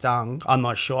players was stung. I'm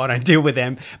not sure. I don't deal with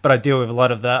them, but I deal with a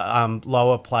lot of the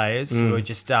lower players who are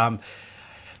just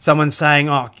someone saying,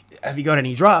 "Oh, have you got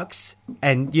any drugs?"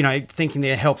 And thinking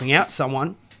they're helping out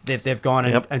someone. They've gone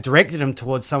and directed them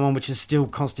towards someone which is still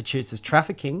constitutes as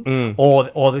trafficking,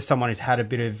 or someone who's had a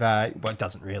bit of it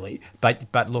doesn't really,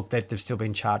 but look, they've still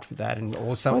been charged with that, and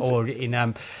also or in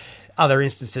other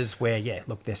instances where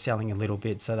they're selling a little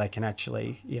bit so they can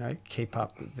actually keep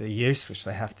up the use, which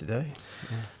they have to do.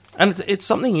 Yeah. And it's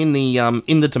something in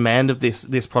the demand of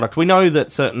this product. We know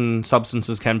that certain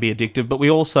substances can be addictive, but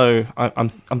we also, I'm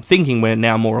thinking we're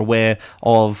now more aware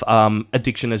of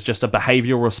addiction as just a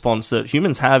behavioural response that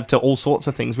humans have to all sorts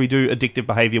of things. We do addictive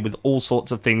behaviour with all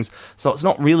sorts of things, so it's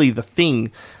not really the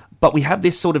thing. But we have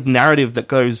this sort of narrative that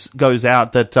goes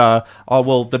out that,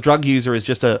 the drug user is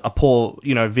just a poor,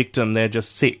 victim. They're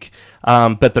just sick.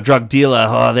 But the drug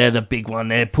dealer, they're the big one.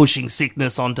 They're pushing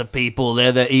sickness onto people.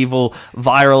 They're the evil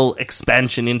viral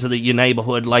expansion into your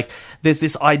neighborhood. Like, there's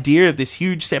this idea of this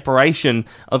huge separation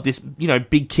of this,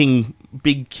 big king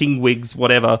wigs,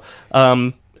 whatever,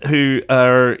 who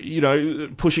are,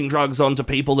 pushing drugs onto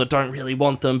people that don't really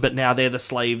want them, but now they're the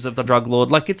slaves of the drug lord.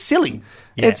 Like, it's silly.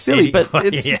 Yeah, it's silly, but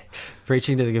it's... Yeah.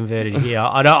 Preaching to the converted here.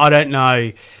 I don't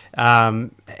know,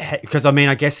 because,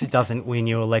 I guess it doesn't win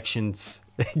you elections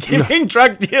giving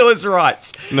drug dealers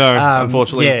rights. No,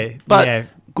 unfortunately. Yeah, but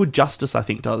good justice, I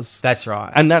think, does. That's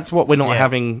right. And that's what we're not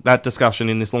having that discussion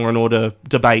in this law and order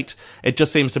debate. It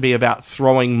just seems to be about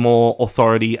throwing more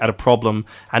authority at a problem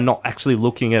and not actually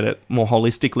looking at it more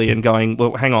holistically and going,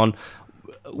 well, hang on,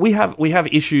 we have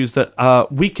issues that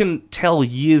we can tell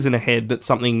years in ahead that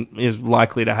something is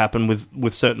likely to happen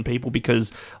with certain people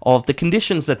because of the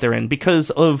conditions that they're in, because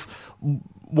of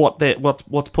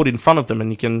what's put in front of them,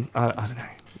 and you can I don't know,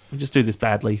 we just do this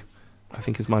badly, I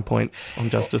think, is my point on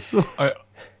justice.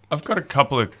 I've got a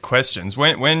couple of questions.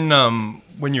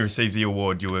 When you received the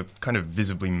award, you were kind of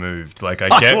visibly moved. Like, I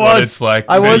get what it's like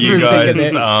for you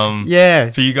guys.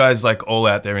 For you guys, like, all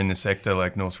out there in the sector,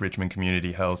 like North Richmond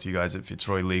Community Health, you guys at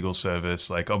Fitzroy Legal Service,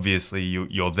 like, obviously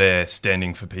you're there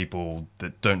standing for people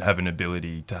that don't have an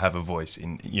ability to have a voice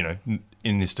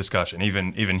in this discussion.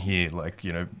 Even here, like,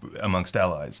 amongst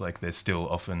allies, like, there's still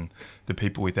often the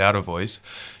people without a voice.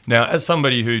 Now, as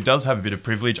somebody who does have a bit of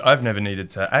privilege, I've never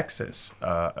needed to access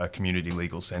a community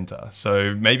legal centre.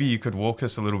 So maybe you could walk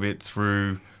us a little bit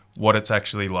through what it's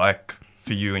actually like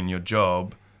for you in your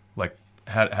job. Like,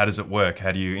 how does it work?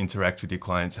 How do you interact with your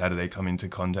clients? How do they come into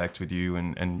contact with you?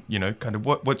 And kind of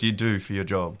what do you do for your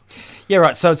job? Yeah,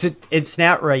 right. So it's an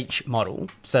outreach model.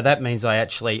 So that means I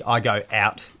go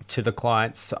out to the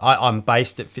clients. I'm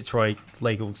based at Fitzroy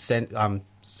Legal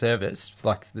Service,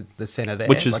 like the centre there.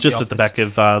 Which is like just the at the back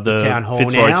of the Town Hall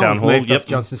Fitzroy now. Town Hall. Moved off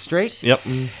Johnson Street. Yep.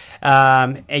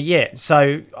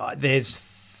 So there's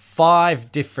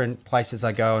 5 different places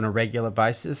I go on a regular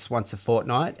basis, once a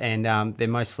fortnight, and they're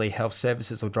mostly health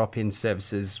services or drop-in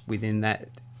services within that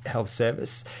health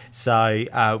service.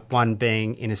 So one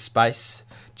being Inner Space,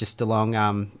 just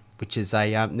along, which is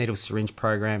a needle syringe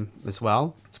program as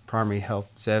well. It's a primary health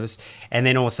service. And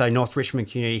then also North Richmond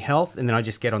Community Health, and then I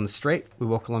just get on the street. We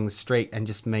walk along the street and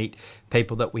just meet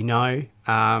people that we know,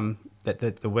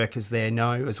 that the workers there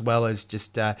know, as well as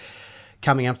just...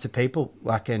 coming up to people,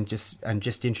 like, and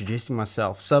just introducing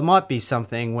myself. So it might be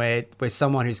something where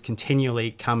someone who's continually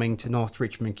coming to North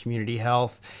Richmond Community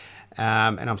Health,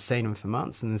 and I've seen them for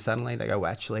months, and then suddenly they go,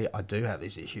 well, actually, I do have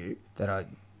this issue that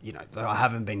that I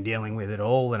haven't been dealing with at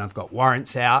all, and I've got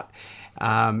warrants out.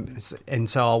 And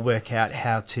so I'll work out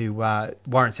how to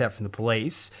warrants out from the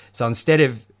police. So instead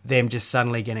of them just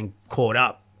suddenly getting caught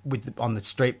up on the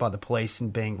street by the police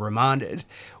and being remanded,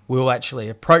 we'll actually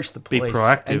approach the police. Be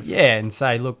proactive. And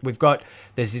say, look,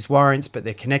 there's these warrants, but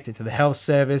they're connected to the health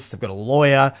service. They've got a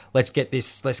lawyer. Let's get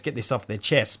this off their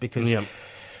chest, because,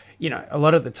 a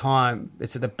lot of the time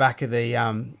it's at the back of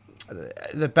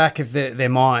their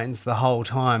minds the whole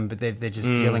time, but they're just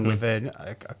dealing with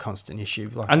a constant issue.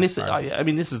 And this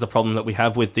is the problem that we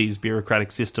have with these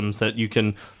bureaucratic systems, that you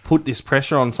can put this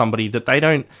pressure on somebody that they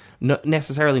don't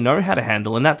necessarily know how to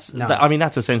handle, and that's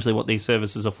essentially what these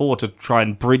services are for, to try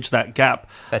and bridge that gap.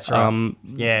 That's right.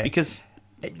 Because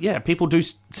people do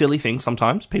silly things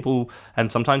sometimes.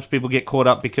 Sometimes people get caught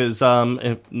up because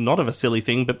not of a silly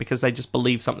thing, but because they just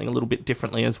believe something a little bit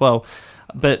differently as well.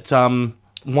 But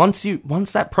once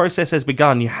that process has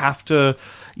begun, you have to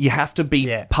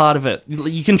be part of it.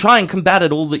 You can try and combat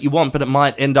it all that you want, but it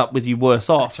might end up with you worse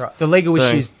off. That's right. The legal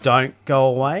issues don't go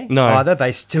away either.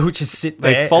 They still just sit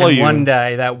there. They follow you. One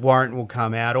day that warrant will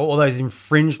come out, all those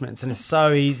infringements, and it's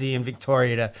so easy in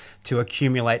Victoria to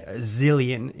accumulate a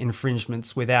zillion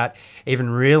infringements without even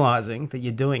realising that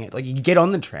you're doing it. Like, you get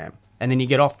on the tram, and then you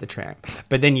get off the tram,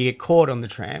 but then you get caught on the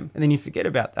tram, and then you forget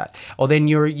about that. Or then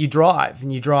you drive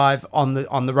on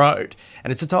the road,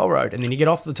 and it's a toll road, and then you get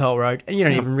off the toll road, and you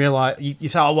don't even realise. You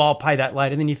say, "Oh, well, I'll pay that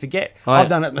later," and then you forget. I've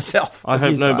done it myself. I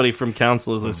hope nobody from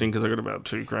council is listening, because I got about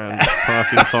 $2,000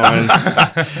 parking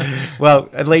fines. Well,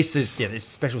 at least there's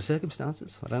special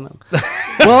circumstances. I don't know.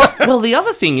 well, the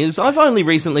other thing is, I've only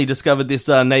recently discovered this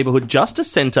neighbourhood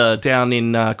justice centre down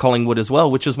in Collingwood as well,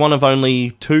 which is one of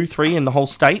only 2-3 in the whole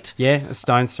state. Yeah, a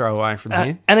stone's throw away from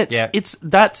here. And it's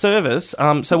that service.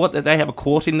 So what, they have a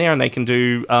court in there, and they can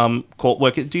do court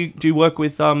work. Do you work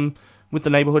with the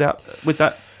neighbourhood out with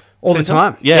that all centre? the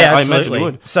time? Yeah, absolutely. I imagine you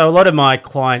would. So a lot of my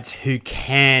clients who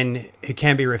can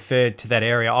be referred to that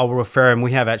area, I will refer them.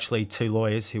 We have actually 2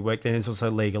 lawyers who work there. There's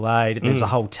also legal aid. And there's a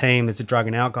whole team. There's a drug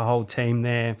and alcohol team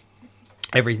there.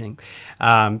 Everything.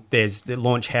 There's the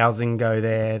Launch Housing go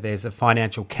there. There's a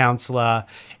financial counsellor.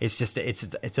 It's just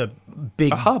it's a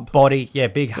big hub body. Yeah,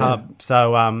 big hub.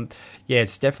 So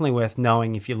it's definitely worth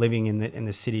knowing if you're living in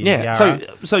the city. of Yarra.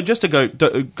 So just to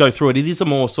go through it, it is a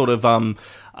more sort of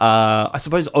I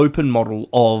suppose open model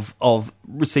of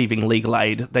receiving legal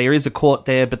aid. There is a court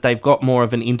there, but they've got more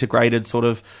of an integrated sort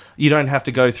of. You don't have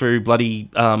to go through bloody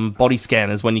body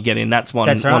scanners when you get in. That's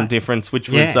one difference, which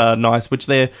was nice, which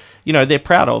they're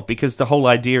proud of, because the whole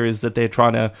idea is that they're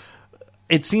trying to.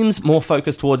 It seems more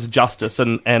focused towards justice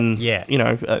and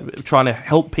trying to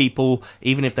help people,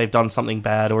 even if they've done something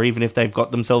bad, or even if they've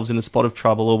got themselves in a spot of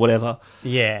trouble or whatever.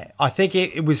 Yeah, I think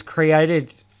it was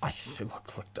created.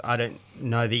 I don't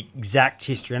know the exact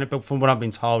history on it, but from what I've been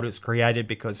told, it's created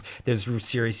because there's real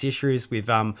serious issues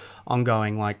with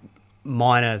ongoing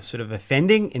minor sort of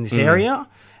offending in this area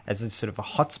as a sort of a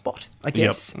hotspot, I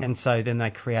guess. Yep. And so then they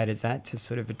created that to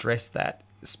sort of address that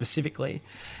specifically.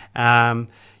 And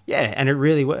it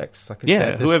really works. The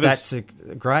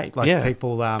stats are great.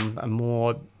 People are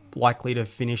more likely to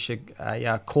finish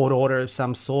a court order of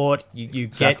some sort. You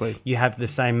have the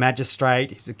same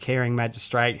magistrate, who's a caring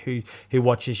magistrate who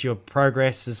watches your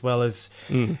progress as well as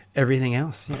everything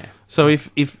else. Yeah. So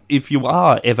if you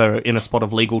are ever in a spot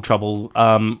of legal trouble,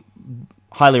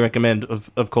 highly recommend,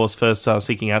 of course, first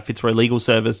seeking out Fitzroy Legal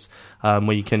Service,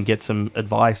 where you can get some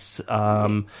advice.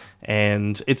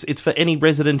 And it's for any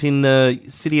resident in the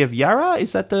city of Yarra.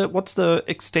 Is that what's the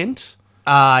extent?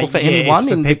 Or for anyone it's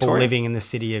for in people Victoria? Living in the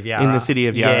city of Yarra. In the city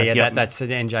of Yarra, yep. That's an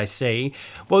NJC.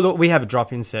 Well, look, we have a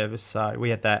drop-in service, so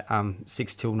we have that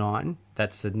 6 till 9.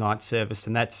 That's the night service,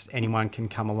 and that's anyone can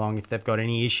come along if they've got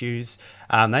any issues.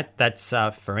 That's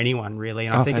for anyone really,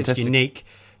 and I think fantastic. It's unique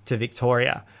to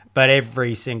Victoria. But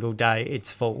every single day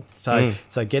it's full, so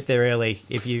get there early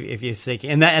if you're seeking.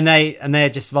 And they're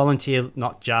just volunteer,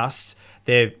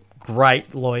 they're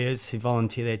great lawyers who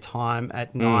volunteer their time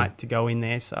at night to go in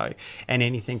there. So, and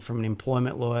anything from an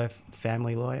employment lawyer,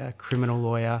 family lawyer, criminal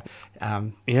lawyer.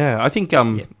 I think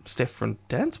Steph from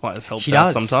Dancewise helps she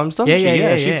out does. sometimes, doesn't she?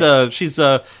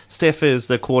 Yeah. Steph is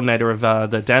the coordinator of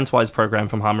the Dancewise program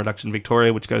from Harm Reduction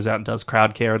Victoria, which goes out and does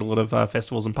crowd care at a lot of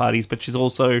festivals and parties. But she's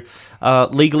also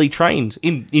legally trained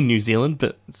in New Zealand,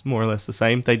 but it's more or less the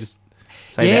same. They just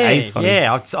say their A's funny.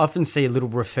 Yeah, I often see a little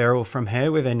referral from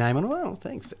her with her name on it. Oh,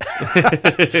 thanks.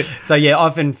 So,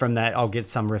 often from that I'll get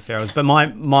some referrals. But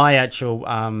my actual,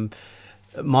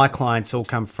 my clients all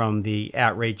come from the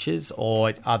outreaches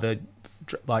or other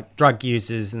drug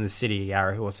users in the city of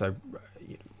Yarra who are also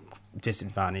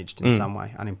disadvantaged in some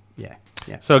way.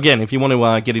 Yeah. So again, if you want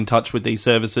to get in touch with these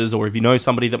services, or if you know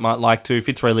somebody that might like to,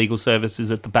 Fitzroy Legal Service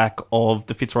is at the back of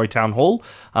the Fitzroy Town Hall.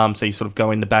 So you sort of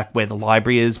go in the back where the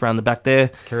library is, around the back there.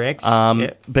 Correct.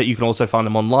 But you can also find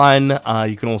them online.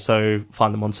 You can also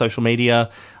find them on social media.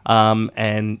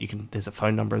 And there's a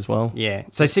phone number as well. Yeah.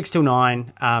 So 6 till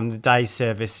 9. The day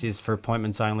service is for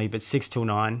appointments only, but 6 till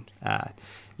 9.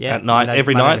 At night,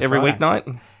 every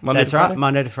weeknight? That's right,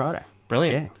 Monday to Friday.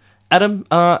 Brilliant. Yeah. Adam,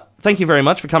 thank you very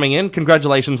much for coming in.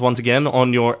 Congratulations once again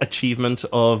on your achievement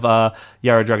of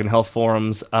Yarra Drug and Health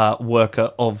Forum's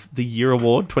Worker of the Year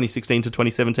Award, 2016 to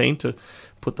 2017, to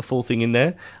put the full thing in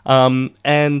there. And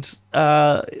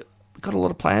got a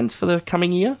lot of plans for the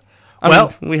coming year?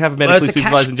 We have a medically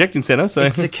supervised injecting centre. So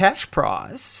it's a cash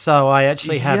prize, so I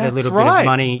actually have a little bit of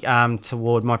money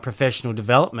toward my professional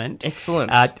development.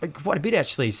 Excellent. Quite a bit,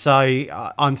 actually. So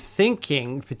I'm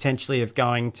thinking potentially of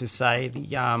going to, say,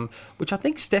 the which I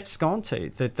think Steph's gone to,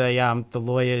 the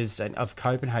lawyers of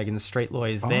Copenhagen, the street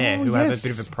lawyers there, who have a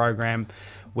bit of a program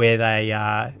where they,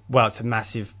 it's a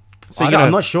massive... So I'm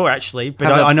not sure, actually,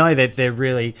 but I know that they're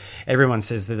really... Everyone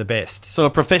says they're the best. So a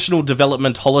professional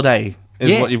development holiday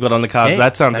is what you've got on the cards.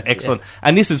 That sounds excellent. Yeah.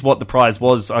 And this is what the prize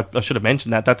was. I should have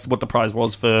mentioned that. That's what the prize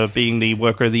was for being the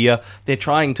Worker of the Year. They're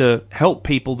trying to help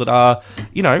people that are,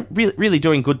 really, really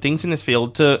doing good things in this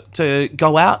field to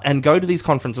go out and go to these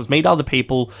conferences, meet other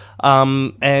people,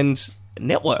 and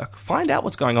network, find out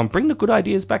what's going on, bring the good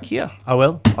ideas back here. I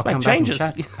will. I'll make come changes.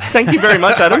 Back and chat. Thank you very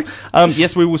much, Adam.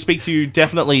 Yes, we will speak to you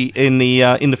definitely in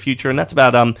the future, and that's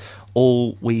about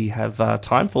all we have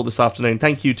time for this afternoon.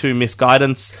 Thank you to Miss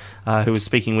Guidance, who was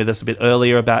speaking with us a bit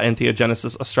earlier about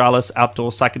Entheogenesis Australis Outdoor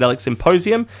Psychedelic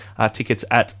Symposium. Tickets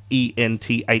at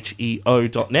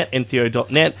entheo.net,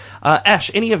 entheo.net.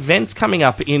 Ash, any events coming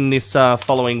up in this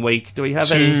following week? Do we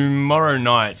have any? Tomorrow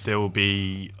night there will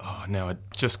be... now I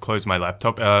just closed my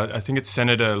laptop. I think it's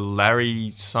Senator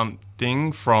Larry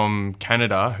something from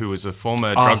Canada, who was a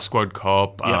former drug squad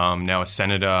cop, now a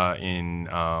senator in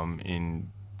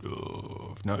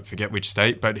forget which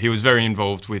state, but he was very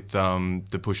involved with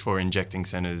the push for injecting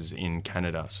centres in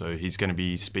Canada. So he's going to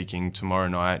be speaking tomorrow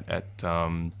night at,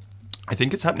 I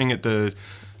think it's happening at the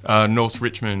North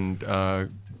Richmond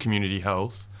Community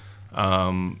Health.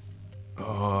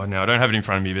 I don't have it in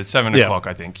front of me, but it's 7 o'clock,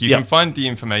 I think. You can find the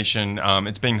information.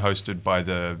 It's being hosted by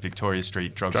the Victoria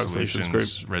Street Drug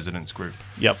Solutions Residents Group.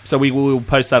 Yep. So we will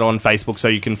post that on Facebook, so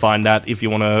you can find that if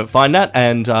you want to find that.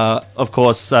 And, of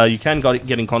course, you can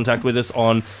get in contact with us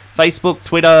on Facebook,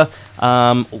 Twitter,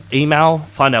 email,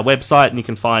 find our website, and you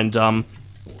can find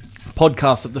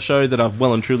podcasts of the show that I've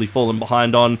well and truly fallen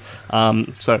behind on.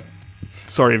 So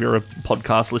sorry if you're a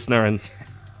podcast listener, and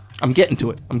I'm getting to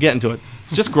it.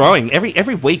 It's just growing.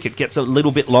 Every week it gets a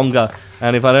little bit longer,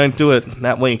 and if I don't do it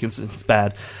that week, it's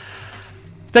bad.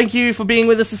 Thank you for being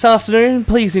with us this afternoon.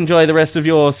 Please enjoy the rest of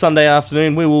your Sunday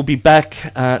afternoon. We will be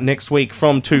back next week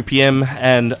from 2 p.m,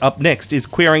 and up next is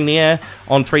Queering the Air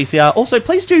on 3CR. Also,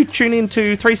 please do tune in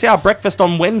to 3CR Breakfast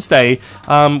on Wednesday,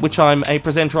 which I'm a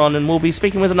presenter on, and we'll be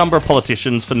speaking with a number of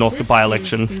politicians for Northcote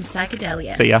by-election. This is Psychedelia.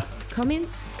 See ya.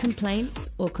 Comments,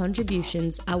 complaints, or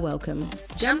contributions are welcome.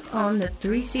 Jump on the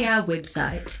 3CR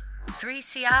website,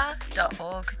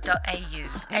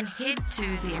 3cr.org.au, and head to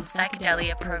the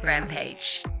Psychedelia program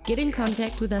page. Get in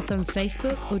contact with us on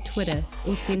Facebook or Twitter,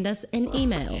 or send us an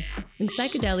email.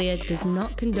 Psychedelia does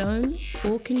not condone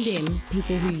or condemn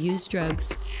people who use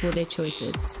drugs for their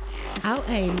choices. Our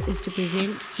aim is to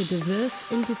present the diverse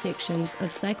intersections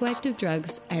of psychoactive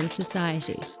drugs and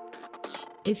society.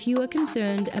 If you are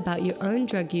concerned about your own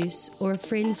drug use or a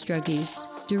friend's drug use,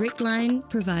 Direct Line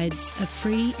provides a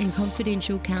free and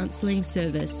confidential counselling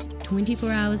service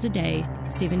 24 hours a day,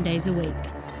 7 days a week.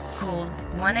 Call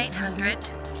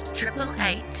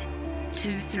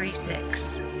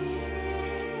 1-800-888-236.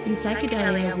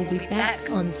 Psychedelia will be back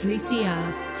on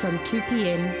 3CR from 2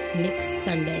 p.m. next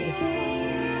Sunday.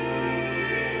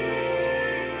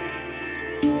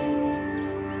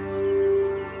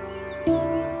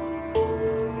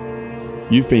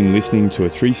 You've been listening to a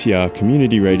 3CR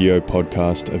community radio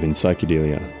podcast of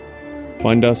Psychedelia.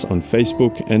 Find us on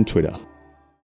Facebook and Twitter.